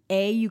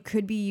 you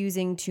could be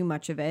using too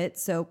much of it.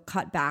 So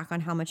cut back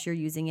on how much you're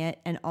using it,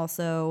 and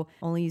also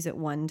only use it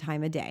 1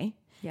 time a day.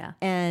 Yeah.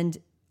 And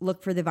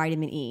look for the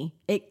vitamin E.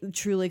 It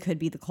truly could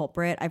be the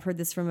culprit. I've heard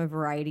this from a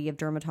variety of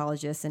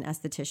dermatologists and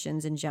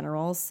estheticians in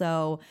general.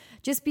 So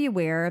just be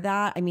aware of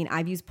that. I mean,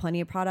 I've used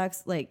plenty of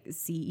products like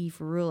CE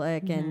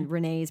Ferulic and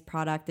Renee's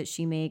product that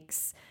she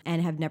makes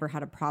and have never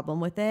had a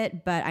problem with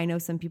it. But I know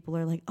some people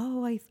are like,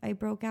 oh, I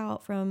broke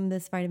out from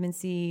this vitamin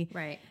C.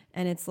 Right.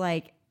 And it's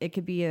like, it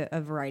could be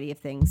a variety of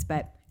things,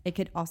 but it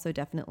could also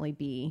definitely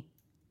be,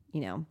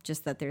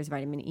 just that there's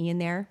vitamin E in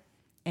there.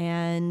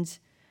 And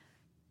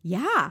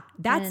yeah,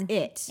 that's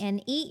it.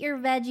 And eat your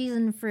veggies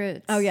and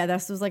fruits. Oh yeah,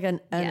 this was like an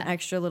Yeah.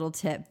 extra little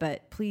tip,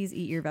 but please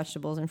eat your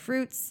vegetables and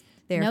fruits.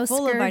 They're No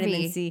full of vitamin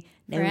scurvy C.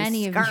 for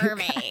any of you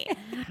scurvy.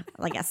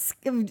 What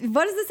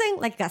is the saying?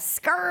 Like a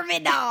scurvy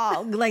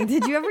dog. Like,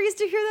 did you ever used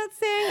to hear that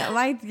saying?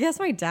 I guess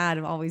my dad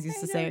always used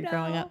to say it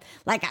growing up.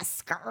 Like a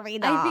scurvy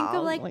dog. I think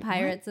of like what?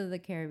 Pirates of the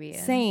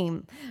Caribbean.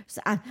 Same.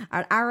 So I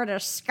already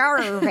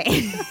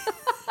scurvy.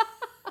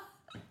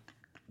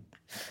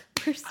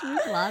 We've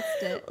lost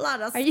it. A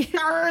lot of Are you-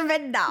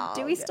 scurvy dog.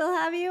 Do we still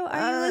have you?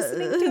 Are you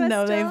listening to us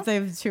No, still?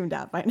 they've tuned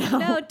out by now.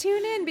 No,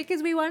 tune in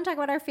because we want to talk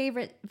about our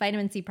favorite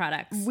vitamin C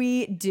products.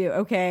 We do.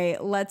 Okay,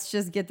 let's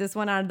just get this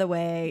one out of the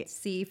way.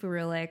 CE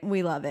Ferulic.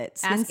 We love it.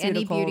 Ask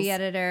any SkinCeuticals. beauty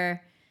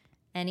editor,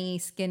 any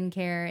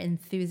skincare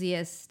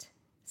enthusiast.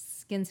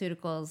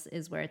 SkinCeuticals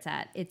is where it's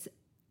at.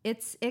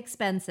 It's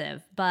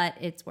expensive, but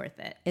it's worth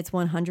it. It's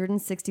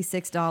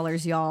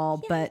 $166,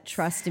 y'all. But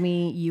trust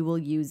me, you will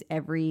use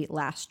every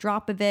last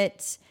drop of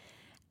it.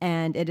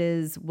 And it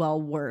is well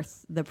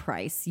worth the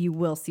price. You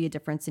will see a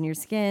difference in your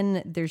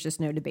skin. There's just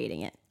no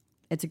debating it.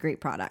 It's a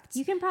great product.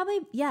 You can probably,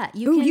 Ooh,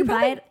 you you buy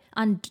probably- it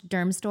on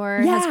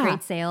Dermstore. It has Yeah.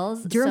 great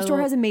sales. Dermstore So-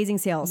 has amazing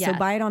sales. So Yeah.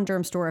 buy it on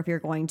Dermstore if you're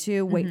going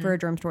to. Wait for a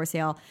Dermstore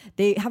sale.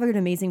 They have an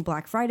amazing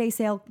Black Friday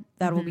sale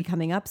that will be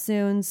coming up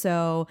soon.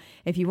 So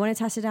if you want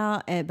to test it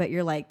out, but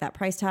you're like, that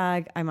price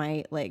tag, I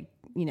might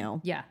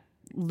Yeah.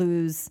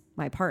 lose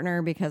my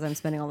partner because I'm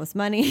spending all this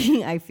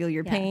money. I feel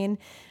your pain.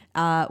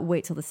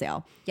 Wait till the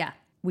sale. Yeah.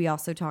 We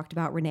also talked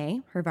about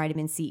Renee, her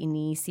vitamin C and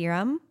E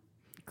serum.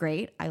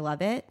 Great. I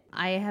love it.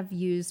 I have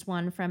used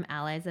one from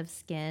Allies of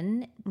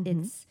Skin.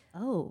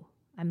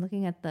 I'm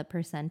looking at the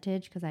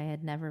percentage because I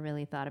had never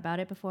really thought about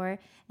it before.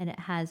 And it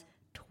has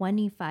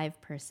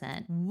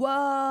 25%.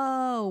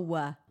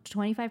 Whoa.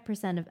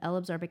 25% of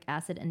L-absorbic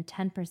acid and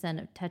 10%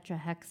 of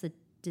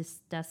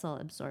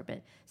decyl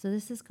absorbent. So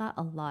this has got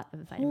a lot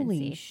of vitamin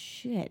Holy C.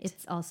 shit.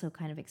 It's also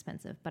kind of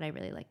expensive, but I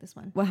really like this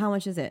one. Well, how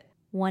much is it?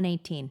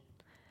 $118.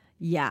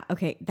 Yeah,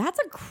 okay. That's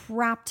a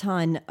crap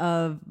ton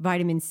of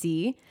vitamin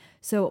C.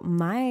 So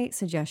my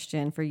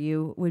suggestion for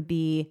you would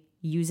be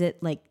use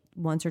it like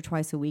once or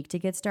twice a week to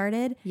get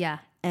started. Yeah.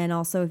 And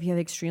also if you have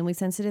extremely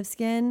sensitive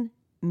skin,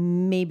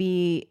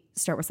 maybe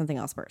start with something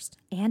else first.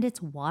 And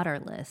it's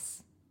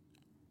waterless.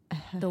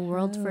 The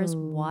world's first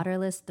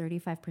waterless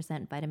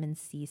 35% vitamin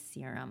C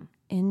serum.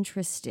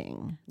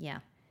 Interesting. Yeah.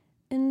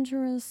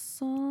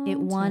 Interesting. It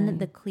won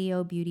the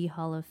Clio Beauty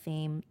Hall of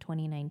Fame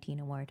 2019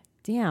 award.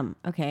 Damn.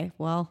 Okay.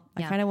 Well,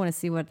 I Yeah. kind of want to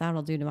see what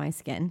that'll do to my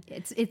skin.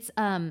 It's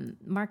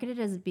marketed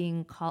as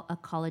being a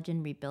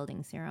collagen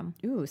rebuilding serum.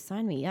 Ooh,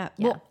 sign me up.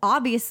 Yeah. Well,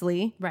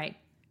 obviously. Right.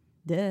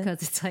 Duh.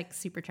 Because it's like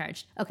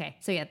supercharged. Okay.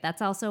 So yeah,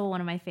 that's also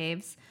one of my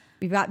faves.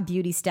 We've got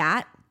Beauty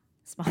Stat.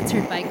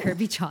 Sponsored by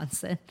Kirby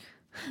Johnson.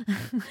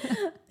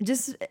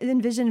 Just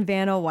envision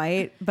Vanna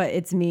White, but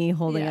it's me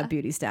holding Yeah. up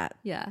Beauty Stat.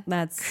 Yeah.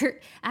 That's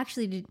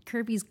Actually,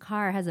 Kirby's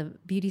car has a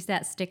Beauty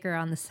Stat sticker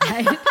on the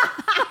side.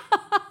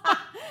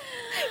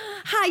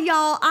 Hi,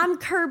 y'all. I'm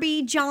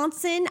Kirby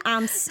Johnson.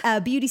 I'm a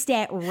Beauty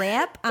Stat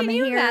rep. I'm Can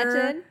you here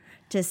imagine?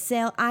 to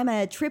sell. I'm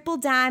a triple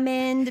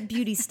diamond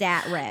Beauty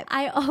Stat rep.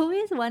 I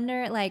always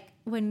wonder, like,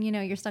 when,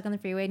 you're stuck on the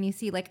freeway and you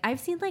see, like, I've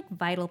seen, like,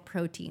 Vital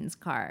Proteins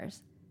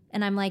cars.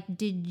 And I'm like,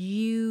 did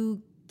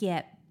you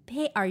get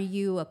paid? Are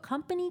you a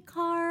company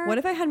car? What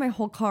if I had my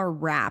whole car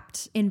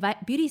wrapped? in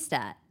Beauty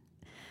Stat?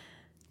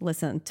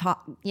 Listen,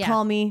 Yeah.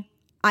 call me.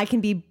 I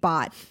can be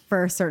bought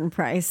for a certain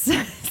price.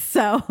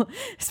 So,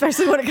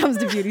 especially when it comes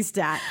to Beauty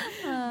Stat.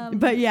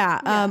 But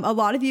yeah, a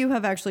lot of you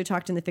have actually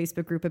talked in the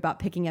Facebook group about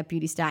picking up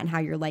Beauty Stat and how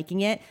you're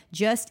liking it.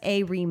 Just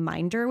a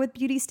reminder with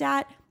Beauty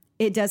Stat,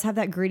 it does have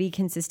that gritty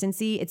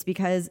consistency. It's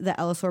because the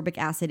L-ascorbic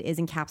acid is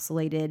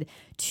encapsulated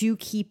to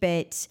keep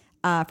it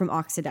from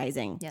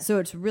oxidizing. Yes. So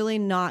it's really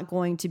not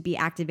going to be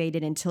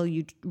activated until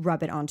you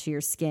rub it onto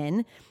your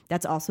skin.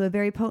 That's also a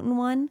very potent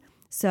one.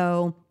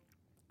 So,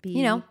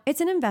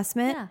 it's an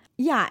investment.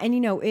 Yeah.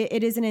 And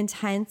it is an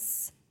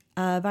intense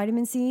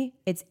vitamin C.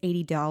 It's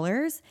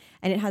 $80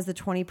 and it has the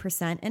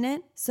 20% in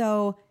it.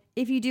 So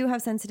if you do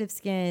have sensitive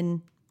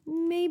skin,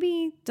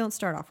 maybe don't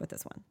start off with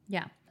this one.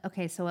 Yeah.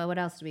 Okay, so what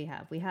else do we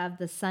have? We have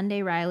the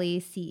Sunday Riley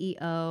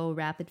CEO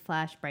Rapid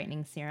Flash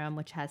Brightening Serum,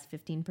 which has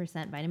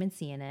 15% vitamin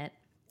C in it.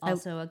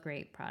 Also a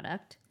great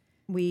product.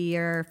 We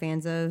are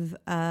fans of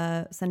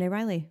Sunday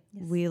Riley.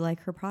 Yes. We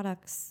like her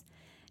products.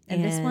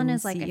 And this one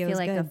is like, I CEO feel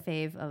like good. a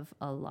fave of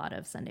a lot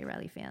of Sunday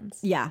Riley fans.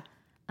 Yeah,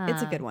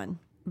 it's a good one.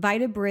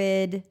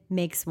 Vitabrid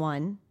makes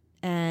one.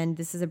 And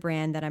this is a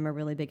brand that I'm a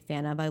really big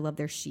fan of. I love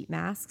their sheet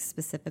masks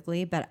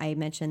specifically, but I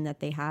mentioned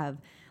that they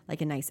have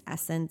like a nice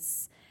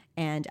essence.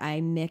 And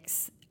I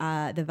mix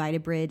the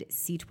Vitabrid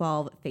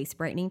C12 face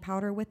brightening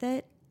powder with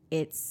it.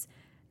 It's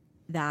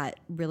that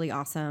really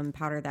awesome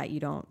powder that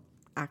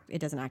it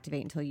doesn't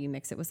activate until you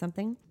mix it with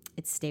something.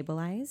 It's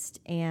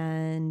stabilized,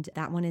 and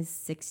that one is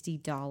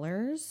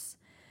 $60.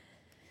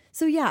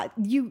 So yeah,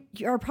 you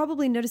are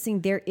probably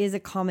noticing there is a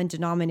common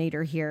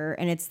denominator here,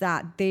 and it's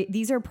that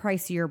these are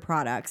pricier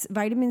products.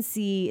 Vitamin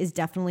C is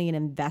definitely an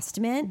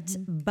investment,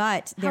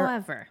 but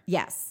However,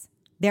 yes,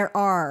 there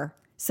are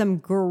some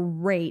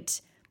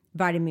great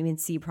vitamin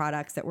C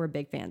products that we're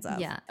big fans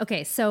of. yeah.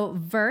 Okay, so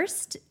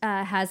Versed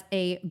has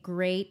a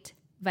great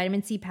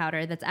vitamin C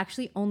powder that's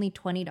actually only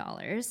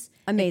 $20.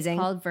 Amazing. It's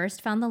called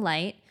Versed Found the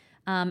Light.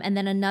 And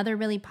then another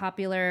really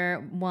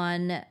popular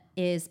one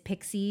is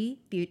Pixie.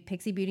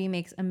 Pixie Beauty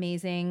makes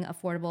amazing,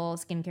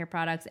 affordable skincare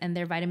products, and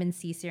their vitamin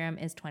C serum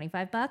is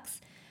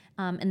 $25.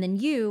 And then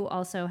you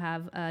also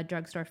have a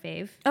drugstore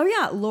fave. Oh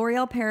yeah,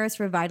 L'Oreal Paris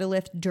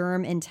Revitalift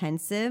Derm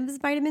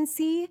Intensives vitamin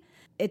C.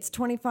 It's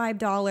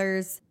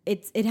 $25.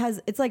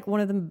 It's like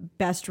one of the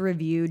best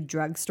reviewed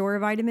drugstore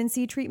vitamin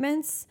C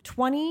treatments.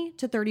 $20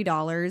 to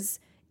 $30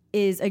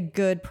 is a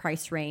good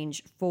price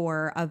range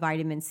for a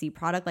vitamin C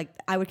product. Like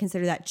I would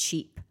consider that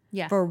cheap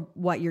for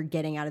what you're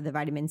getting out of the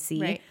vitamin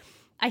C. Right.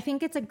 I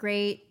think it's a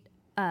great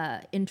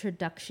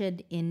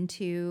introduction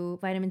into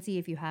vitamin C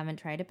if you haven't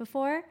tried it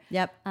before.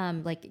 Yep.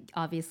 Like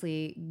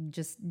obviously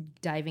just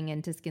diving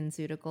into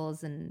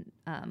SkinCeuticals and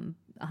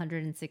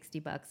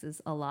 $160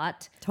 is a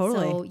lot.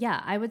 Totally. So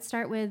yeah, I would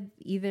start with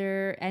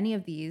either any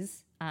of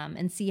these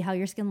and see how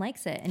your skin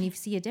likes it. And if you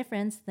see a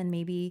difference, then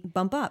maybe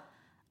Bump up.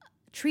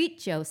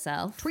 treat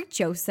yourself. Treat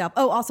yourself.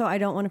 Oh, also I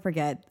don't want to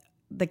forget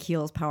the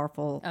Kiehl's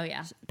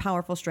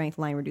powerful strength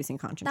line reducing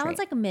concentrate. That one's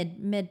like a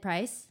mid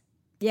price.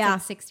 Yeah.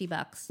 It's like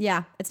 $60.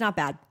 Yeah, it's not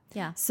bad.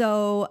 Yeah.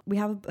 So we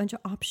have a bunch of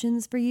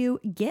options for you.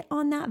 Get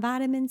on that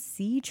vitamin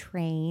C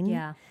train.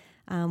 Yeah.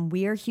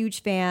 We are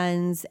huge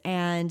fans,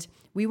 and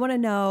we want to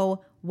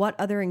know what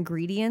other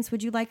ingredients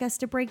would you like us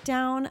to break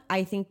down.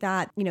 I think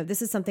that,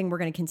 this is something we're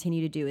going to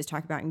continue to do is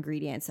talk about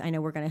ingredients. I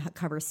know we're going to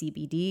cover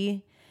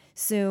CBD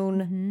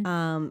soon.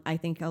 Mm-hmm. I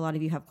think a lot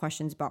of you have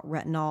questions about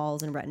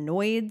retinols and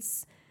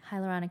retinoids.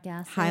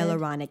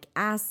 Hyaluronic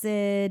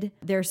acid.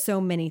 There's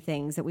so many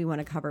things that we want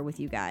to cover with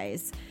you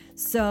guys.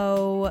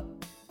 So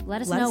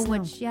Let us know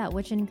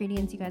which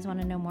ingredients you guys want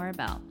to know more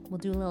about. We'll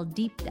do a little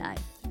deep dive.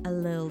 A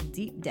little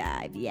deep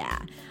dive, yeah.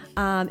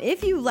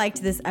 If you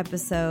liked this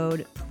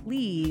episode,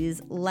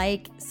 please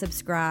like,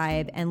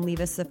 subscribe, and leave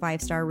us a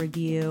 5-star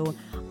review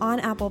on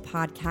Apple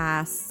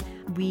Podcasts.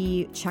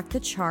 We check the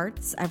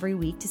charts every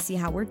week to see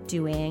how we're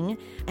doing,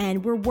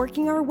 and we're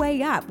working our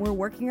way up. We're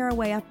working our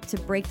way up to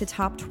break the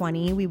top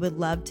 20. We would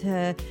love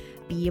to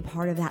be a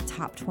part of that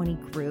top 20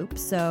 group.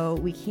 So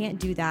we can't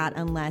do that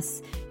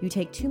unless you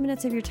take 2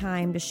 minutes of your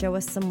time to show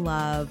us some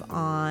love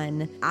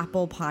on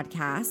Apple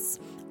Podcasts.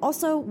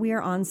 Also, we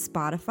are on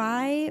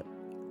Spotify.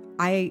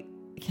 I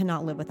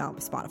cannot live without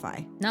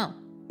Spotify. No.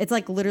 It's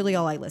like literally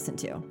all I listen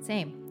to.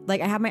 Same. Like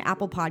I have my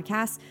Apple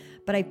Podcasts,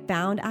 but I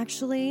found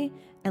actually,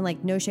 and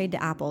like no shade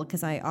to Apple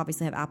because I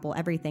obviously have Apple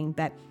everything,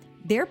 but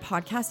their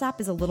podcast app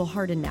is a little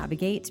hard to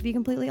navigate, to be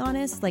completely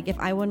honest. Like if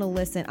I want to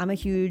listen, I'm a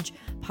huge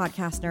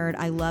podcast nerd.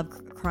 I love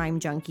Crime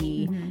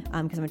Junkie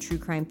because I'm a true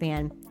crime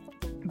fan.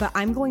 But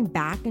I'm going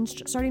back and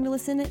starting to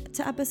listen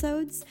to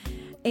episodes.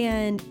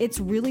 And it's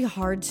really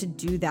hard to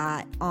do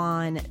that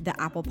on the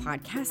Apple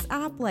Podcast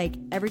app. Like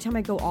every time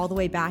I go all the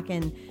way back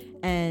and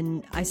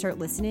I start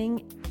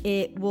listening,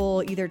 it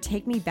will either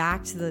take me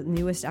back to the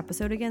newest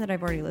episode again that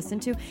I've already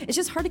listened to. It's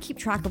just hard to keep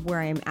track of where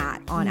I am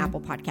at on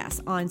Apple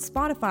Podcasts. On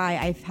Spotify,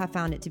 I have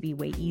found it to be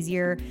way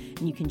easier,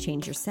 and you can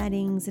change your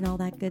settings and all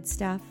that good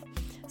stuff.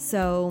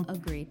 So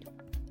agreed.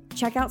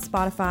 Check out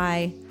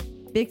Spotify.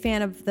 Big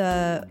fan of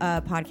the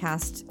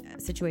podcast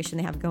situation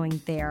they have going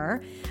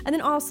there. And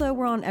then also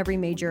we're on every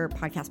major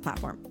podcast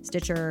platform.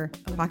 Stitcher,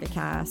 Pocket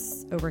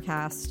Casts,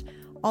 Overcast,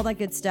 all that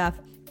good stuff.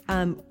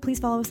 Please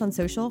follow us on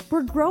social.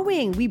 We're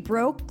growing. We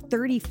broke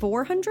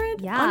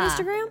 3,400 on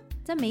Instagram.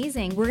 It's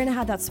amazing. We're going to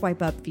have that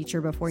swipe up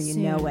feature before you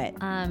know it.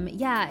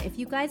 If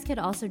you guys could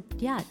also,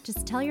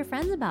 just tell your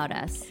friends about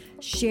us.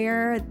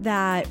 Share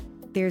that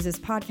there's this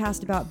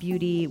podcast about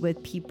beauty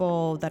with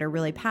people that are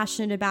really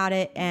passionate about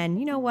it. And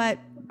you know what?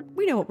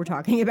 We know what we're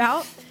talking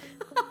about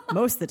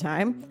most of the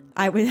time.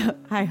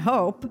 I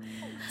hope.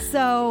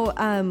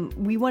 So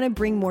we want to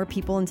bring more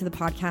people into the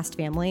podcast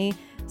family.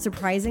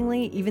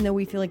 Surprisingly, even though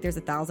we feel like there's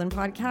 1,000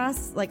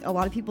 podcasts, like a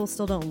lot of people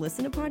still don't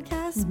listen to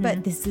podcasts,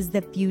 but this is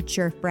the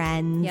future,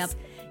 friends.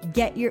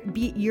 Yep.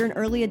 You're an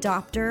early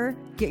adopter.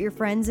 Get your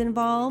friends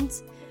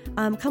involved.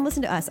 Come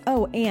listen to us.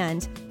 Oh,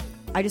 and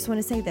I just want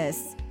to say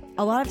this.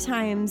 A lot of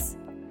times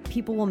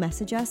people will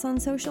message us on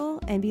social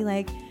and be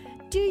like,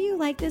 do you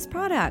like this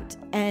product?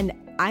 And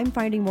I'm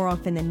finding more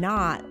often than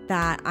not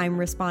that I'm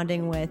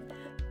responding with,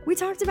 we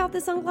talked about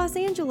this on Los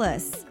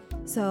Angeles.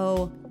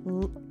 So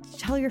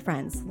tell your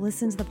friends,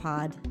 listen to the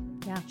pod,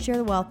 share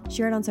the wealth,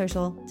 share it on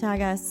social,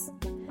 tag us.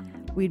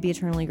 We'd be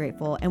eternally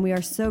grateful. And we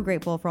are so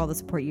grateful for all the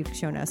support you've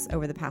shown us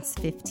over the past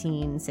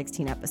 15,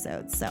 16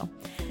 episodes. So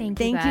thank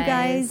you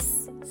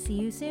guys. See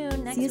you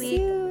soon next week. See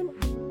you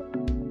soon.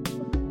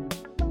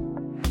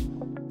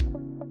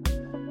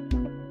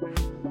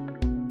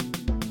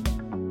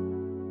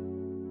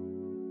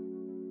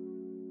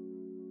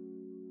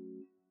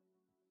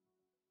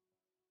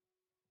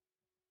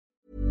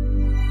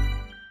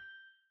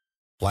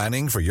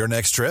 Planning for your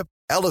next trip?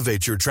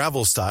 Elevate your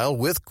travel style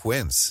with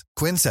Quince.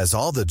 Quince has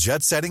all the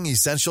jet-setting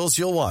essentials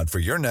you'll want for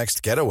your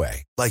next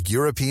getaway, like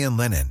European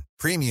linen,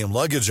 premium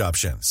luggage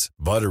options,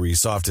 buttery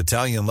soft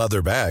Italian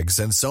leather bags,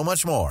 and so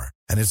much more.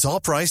 And it's all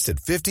priced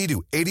at 50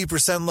 to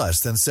 80%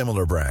 less than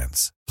similar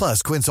brands.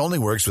 Plus, Quince only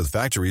works with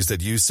factories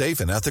that use safe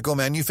and ethical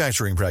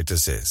manufacturing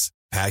practices.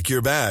 Pack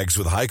your bags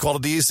with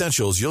high-quality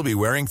essentials you'll be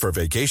wearing for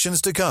vacations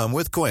to come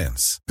with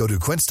Quince. Go to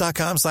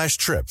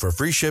quince.com/trip for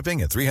free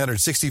shipping and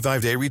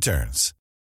 365-day returns.